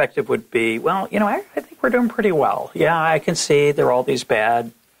 One perspective would be, well, I think we're doing pretty well. Yeah, I can see there are all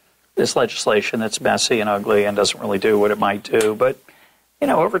this legislation that's messy and ugly and doesn't really do what it might do. But,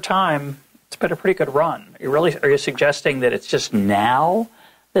 over time, it's been a pretty good run. Are you suggesting that it's just now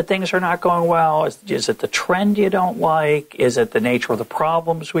that things are not going well? Is it the trend you don't like? Is it the nature of the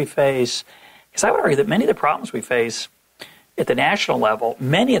problems we face? Because I would argue that many of the problems we face at the national level,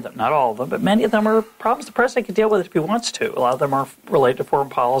 many of them, not all of them, but many of them are problems the president can deal with if he wants to. A lot of them are related to foreign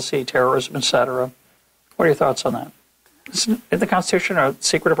policy, terrorism, etc. What are your thoughts on that? Is the Constitution a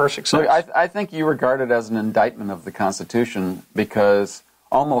secret of our success? Look, I think you regard it as an indictment of the Constitution because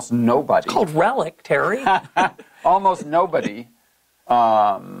almost nobody... It's called Relic, Terry. Almost nobody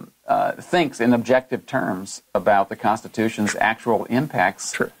thinks in objective terms about the Constitution's actual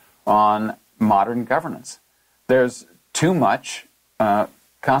impacts on modern governance. There's too much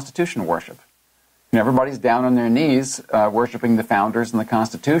Constitution worship. Everybody's down on their knees worshiping the founders and the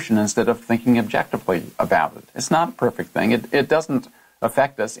Constitution instead of thinking objectively about it. It's not a perfect thing. It doesn't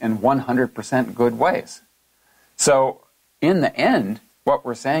affect us in 100% good ways. So in the end, what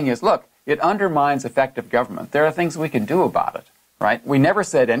we're saying is, look, it undermines effective government. There are things we can do about it, right? We never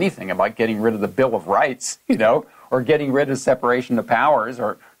said anything about getting rid of the Bill of Rights, or getting rid of separation of powers,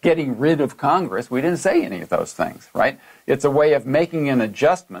 or getting rid of Congress. We didn't say any of those things, right? It's a way of making an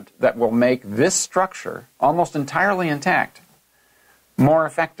adjustment that will make this structure, almost entirely intact, more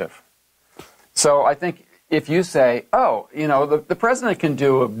effective. So I think if you say, the president can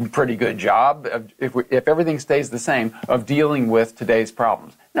do a pretty good job, if everything stays the same, of dealing with today's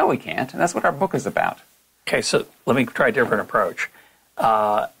problems. No, he can't, and that's what our book is about. Okay, so let me try a different approach.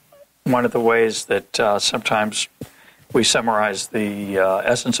 One of the ways that sometimes we summarize the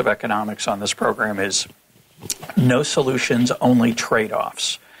essence of economics on this program is no solutions, only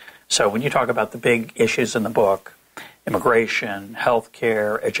trade-offs. So when you talk about the big issues in the book, immigration,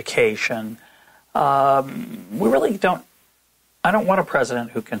 healthcare, education, we really don't, I don't want a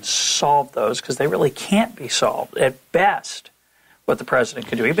president who can solve those because they really can't be solved. At best, what the president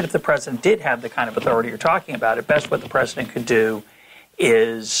could do, even if the president did have the kind of authority you're talking about, at best what the president could do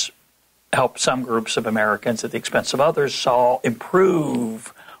is help some groups of Americans at the expense of others,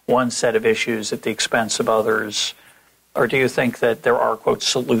 improve one set of issues at the expense of others? Or do you think that there are, quote,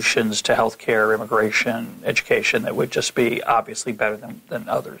 solutions to health care, immigration, education that would just be obviously better than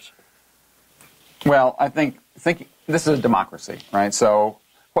others? Well, I think this is a democracy, right? So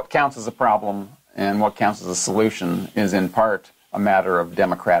what counts as a problem and what counts as a solution is in part a matter of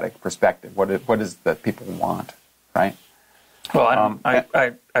democratic perspective. What is that people want, right? Well,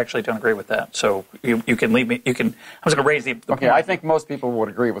 I actually don't agree with that. So you can leave me. I was going to raise the okay. point. I think most people would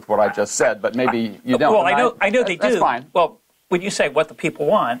agree with what I just said, but maybe you don't. Well, I know they do. That's fine. Well, when you say what the people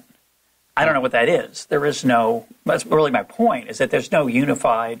want, I don't know what that is. There is no. That's really my point. Is that there's no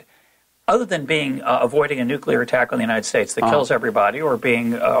unified, other than being avoiding a nuclear attack on the United States that kills everybody, or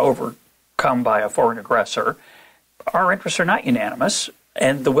being overcome by a foreign aggressor. Our interests are not unanimous,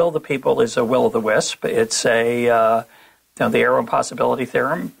 and the will of the people is a will of the wisp. It's a the arrow impossibility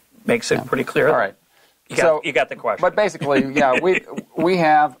theorem makes it pretty clear. All right. You got the question. But basically, we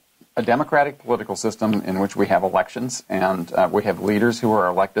have a democratic political system in which we have elections, and we have leaders who are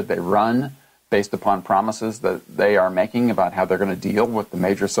elected. They run based upon promises that they are making about how they're going to deal with the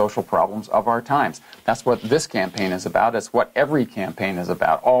major social problems of our times. That's what this campaign is about. It's what every campaign is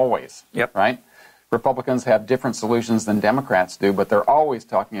about, always. Yep. Right? Republicans have different solutions than Democrats do, but they're always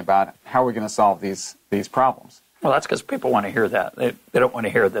talking about how we're going to solve these problems. Well, that's because people want to hear that. They don't want to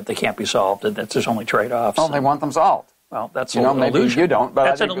hear that they can't be solved and that there's only trade-offs. Oh, they want them solved. Well, that's an illusion. You don't, but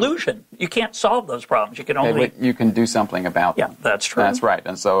that's an illusion. You can't solve those problems. You can only you can do something about them. Yeah, that's true. That's right.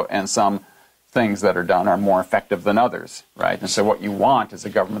 And some things that are done are more effective than others, right? And so what you want is a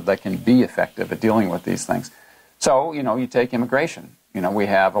government that can be effective at dealing with these things. So, you take immigration. We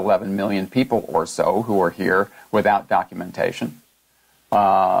have 11 million people or so who are here without documentation.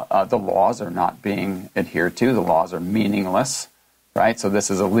 The laws are not being adhered to. The laws are meaningless, right? So this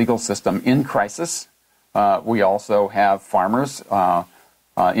is a legal system in crisis. We also have farmers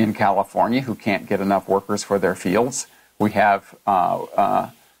in California who can't get enough workers for their fields. We have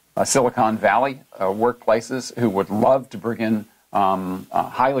Silicon Valley workplaces who would love to bring in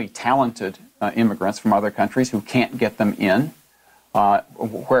highly talented immigrants from other countries who can't get them in.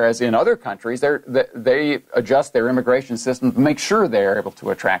 Whereas in other countries, they adjust their immigration system to make sure they're able to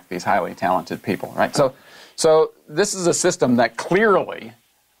attract these highly talented people, right? So this is a system that clearly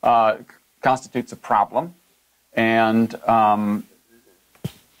constitutes a problem and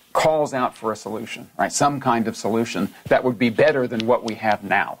calls out for a solution, right? Some kind of solution that would be better than what we have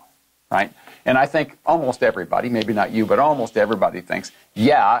now, right? And I think almost everybody, maybe not you, but almost everybody thinks,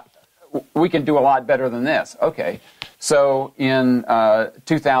 yeah, we can do a lot better than this. Okay, so in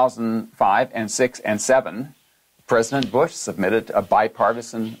 2005 and 6 and 7, President Bush submitted a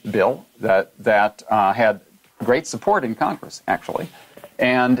bipartisan bill that had great support in Congress, actually.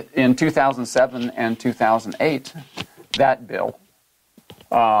 And in 2007 and 2008, that bill,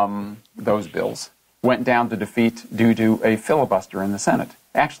 those bills, went down to defeat due to a filibuster in the Senate.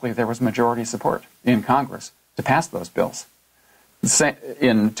 Actually, there was majority support in Congress to pass those bills.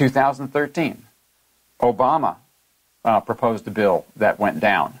 In 2013, Obama proposed a bill that went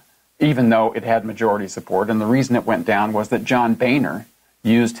down, even though it had majority support. And the reason it went down was that John Boehner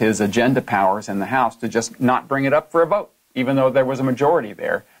used his agenda powers in the House to just not bring it up for a vote, even though there was a majority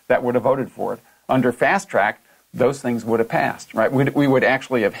there that would have voted for it. Under fast track, those things would have passed, right? We would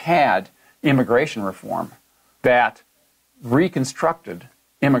actually have had immigration reform that reconstructed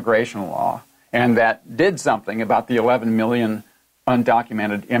immigration law and that did something about the 11 million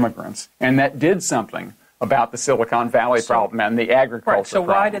undocumented immigrants, and that did something about the Silicon Valley problem and the agriculture right. So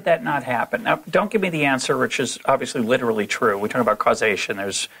problem. Why did that not happen? Now, don't give me the answer, which is obviously literally true. We talk about causation.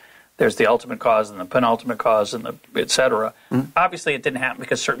 There's the ultimate cause and the penultimate cause and the et cetera. Mm-hmm. Obviously, it didn't happen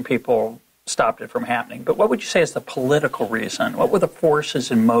because certain people stopped it from happening. But what would you say is the political reason? What were the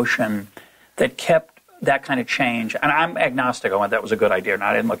forces in motion that kept that kind of change? And I'm agnostic on whether that was a good idea or not.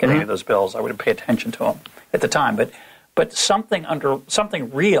 I didn't look at any of those bills. I wouldn't pay attention to them at the time. But something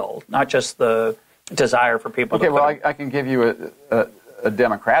real, not just the desire for people to... Okay, well, I can give you a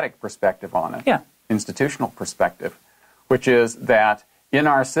democratic perspective on it, institutional perspective, which is that in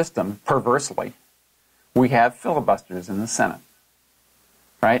our system, perversely, we have filibusters in the Senate,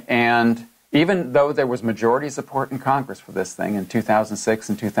 right? And even though there was majority support in Congress for this thing in 2006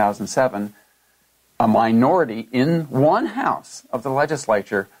 and 2007, a minority in one house of the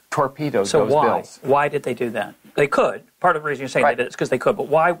legislature torpedoed those bills. So why did they do that? They could. Part of the reason you're saying they did it is because they could. But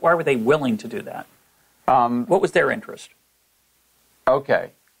why were they willing to do that? What was their interest? Okay.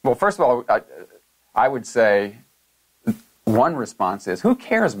 Well, first of all, I would say one response is, who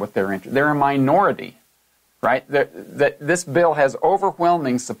cares what their interest? They're a minority, right? This bill has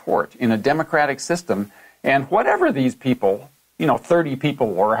overwhelming support in a democratic system, and whatever these people, 30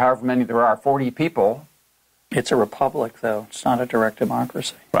 people or however many there are, 40 people. It's a republic, though. It's not a direct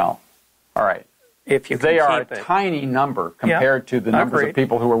democracy. Well, all right. If you they are a tiny number compared to the numbers of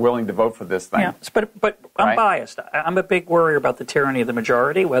people who are willing to vote for this thing. Yeah, but I'm biased. I'm a big worrier about the tyranny of the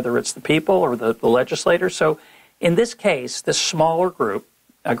majority, whether it's the people or the legislators. So in this case, this smaller group,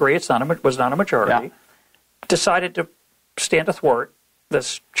 I agree was not a majority, decided to stand athwart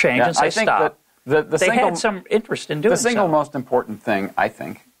this change and say stop. They had some interest in doing so. The single most important thing, I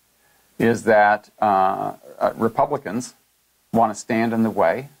think, is that Republicans want to stand in the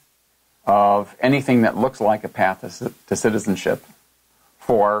way of anything that looks like a path to citizenship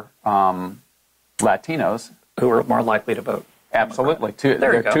for Latinos who are more likely to vote. Absolutely,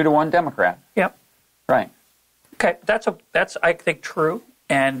 they're 2-to-1 Democrat. Yep. Right. Okay, that's I think true,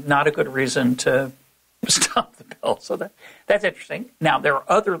 and not a good reason to stop the bill. So that's interesting. Now there's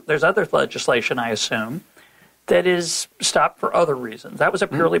other legislation, I assume, that is stopped for other reasons. That was a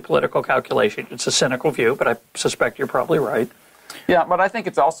purely political calculation. It's a cynical view, but I suspect you're probably right. Yeah, but I think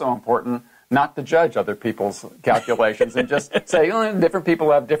it's also important not to judge other people's calculations and just say, different people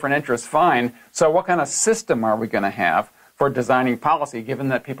have different interests, fine. So what kind of system are we going to have for designing policy given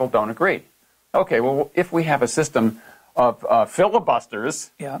that people don't agree? Okay, well, if we have a system of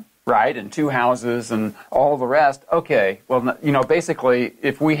filibusters, right, and 2 houses and all the rest, okay, well, basically,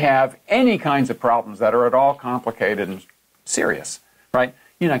 if we have any kinds of problems that are at all complicated and serious, right,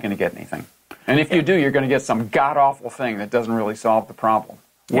 you're not going to get anything. And if you do, you're going to get some god-awful thing that doesn't really solve the problem.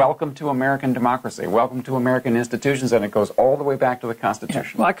 Yeah. Welcome to American democracy. Welcome to American institutions, and it goes all the way back to the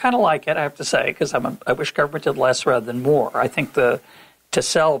Constitution. Yeah. Well, I kind of like it, I have to say, because I wish government did less rather than more. I think to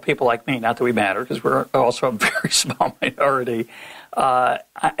sell people like me, not that we matter, because we're also a very small minority, I'm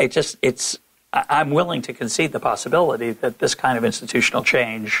willing to concede the possibility that this kind of institutional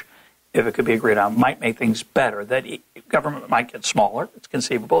change, if it could be agreed on, might make things better, that government might get smaller. It's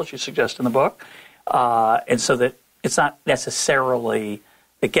conceivable, as you suggest in the book, and so that it's not necessarily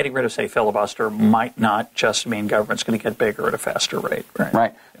that getting rid of, say, filibuster might not just mean government's going to get bigger at a faster rate.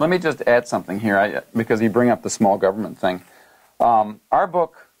 Right. Let me just add something here, because you bring up the small government thing. Our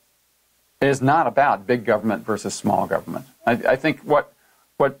book is not about big government versus small government. I think what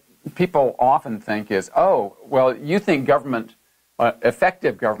people often think is, oh, well, you think government,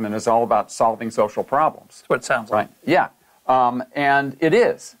 effective government is all about solving social problems. That's what it sounds like. Right. Yeah. And it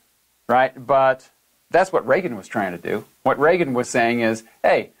is, right? But that's what Reagan was trying to do. What Reagan was saying is,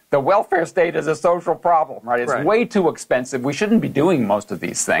 hey, the welfare state is a social problem, right? It's way too expensive. We shouldn't be doing most of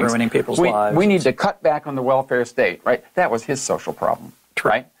these things. Ruining people's lives. We need to cut back on the welfare state, right? That was his social problem,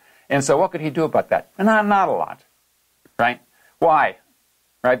 right? And so what could he do about that? Not a lot, right? Why?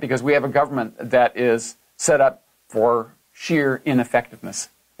 Right? Because we have a government that is set up for sheer ineffectiveness,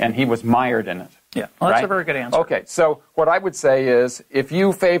 and he was mired in it. Yeah, well, that's a very good answer. Okay, so what I would say is, if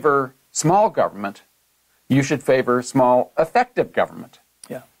you favor small government, you should favor small, effective government.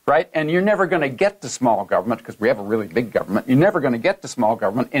 Yeah. Right? And you're never going to get to small government, because we have a really big government. You're never going to get to small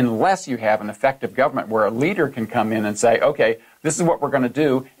government unless you have an effective government where a leader can come in and say, okay, this is what we're going to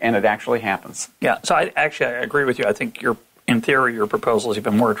do, and it actually happens. Yeah, so I agree with you. I think in theory, your proposal is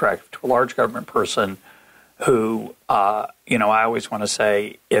even more attractive to a large government person who, I always want to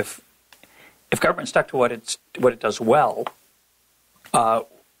say, if government stuck to what it does well,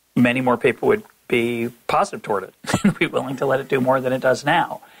 many more people would be positive toward it and be willing to let it do more than it does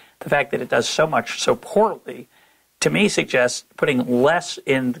now. The fact that it does so much so poorly, to me, suggests putting less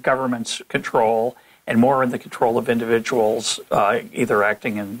in the government's control and more in the control of individuals, either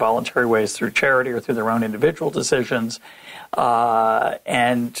acting in voluntary ways through charity or through their own individual decisions,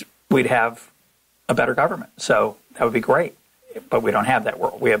 and we'd have a better government. So that would be great. But we don't have that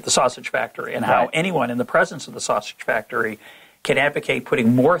world. We have the sausage factory, and how anyone in the presence of the sausage factory can advocate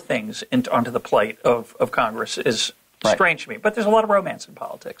putting more things onto the plate of Congress is strange to me. But there's a lot of romance in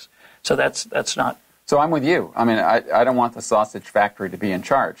politics. So that's not... So I'm with you. I mean, I don't want the sausage factory to be in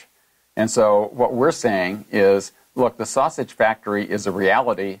charge. And so what we're saying is, look, the sausage factory is a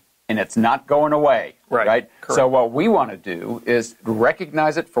reality, and it's not going away. Right? So what we want to do is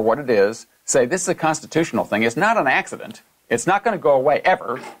recognize it for what it is, say this is a constitutional thing. It's not an accident. It's not going to go away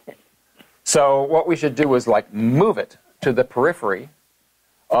ever. So what we should do is, move it to the periphery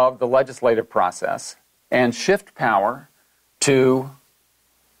of the legislative process and shift power to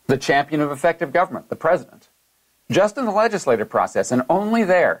the champion of effective government, the president, just in the legislative process and only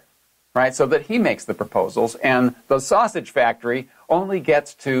there, right, so that he makes the proposals, and the sausage factory only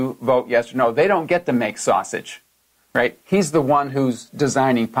gets to vote yes or no. They don't get to make sausage, right? He's the one who's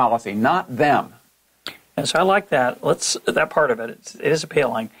designing policy, not them. And so I like that. That part of it. It is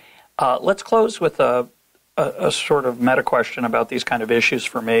appealing. Let's close with a sort of meta question about these kind of issues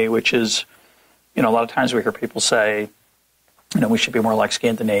for me, which is, a lot of times we hear people say, we should be more like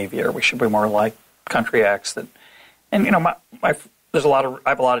Scandinavia, or we should be more like country X. I have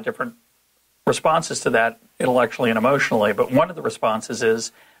a lot of different responses to that intellectually and emotionally. But one of the responses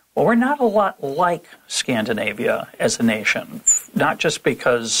is, well, we're not a lot like Scandinavia as a nation, not just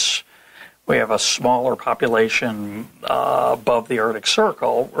because we have a smaller population above the Arctic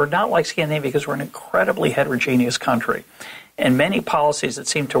Circle. We're not like Scandinavia because we're an incredibly heterogeneous country. And many policies that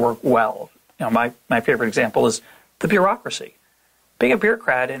seem to work well, my favorite example is the bureaucracy. Being a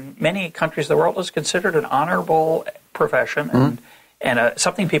bureaucrat in many countries of the world is considered an honorable profession and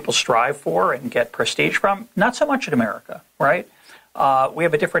something people strive for and get prestige from. Not so much in America, right? We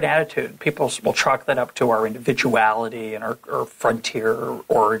have a different attitude. People will chalk that up to our individuality and our frontier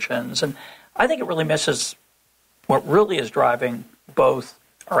origins. And I think it really misses what really is driving both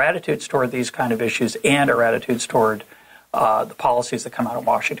our attitudes toward these kind of issues and our attitudes toward the policies that come out of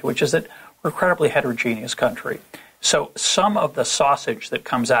Washington, which is that we're an incredibly heterogeneous country. So some of the sausage that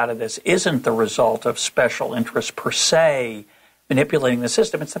comes out of this isn't the result of special interests per se manipulating the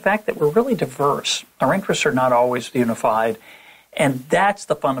system. It's the fact that we're really diverse. Our interests are not always unified. And that's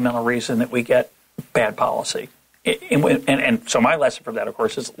the fundamental reason that we get bad policy. And so my lesson from that, of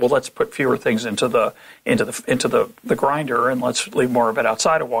course, is, well, let's put fewer things into the grinder and let's leave more of it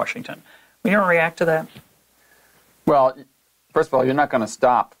outside of Washington. We don't react to that. Well, first of all, you're not going to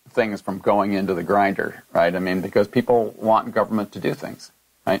stop things from going into the grinder, right? I mean, because people want government to do things,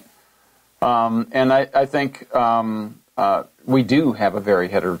 right? And I think we do have a very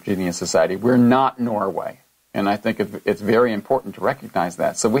heterogeneous society. We're not Norway, and I think it's very important to recognize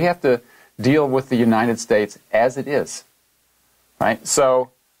that. So we have to deal with the United States as it is, right?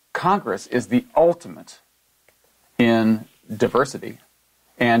 So Congress is the ultimate in diversity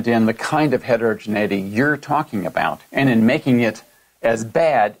and in the kind of heterogeneity you're talking about, and in making it as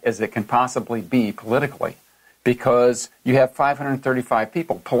bad as it can possibly be politically, because you have 535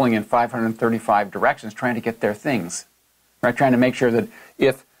 people pulling in 535 directions trying to get their things, right? Trying to make sure that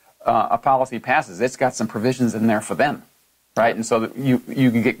if a policy passes, it's got some provisions in there for them, right? And so that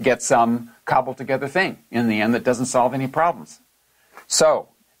you get some cobbled together thing in the end that doesn't solve any problems. So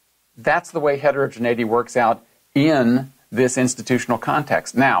that's the way heterogeneity works out in this institutional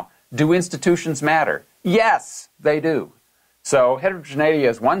context. Now, do institutions matter? Yes, they do. So heterogeneity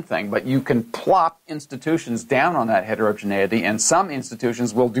is one thing, but you can plop institutions down on that heterogeneity, and some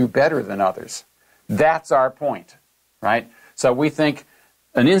institutions will do better than others. That's our point, right? So we think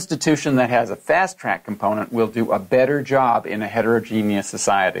an institution that has a fast-track component will do a better job in a heterogeneous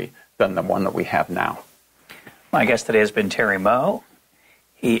society than the one that we have now. My guest today has been Terry Moe.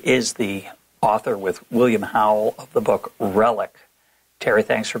 He is the author with William Howell of the book Relic. Terry,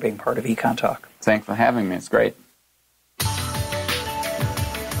 thanks for being part of EconTalk. Thanks for having me. It's great.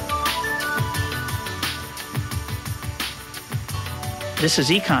 This is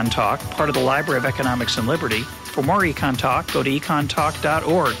EconTalk, part of the Library of Economics and Liberty. For more EconTalk, go to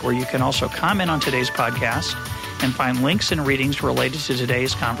econtalk.org, where you can also comment on today's podcast and find links and readings related to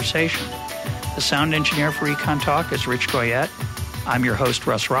today's conversation. The sound engineer for EconTalk is Rich Goyette. I'm your host,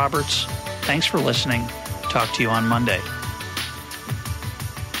 Russ Roberts. Thanks for listening. Talk to you on Monday.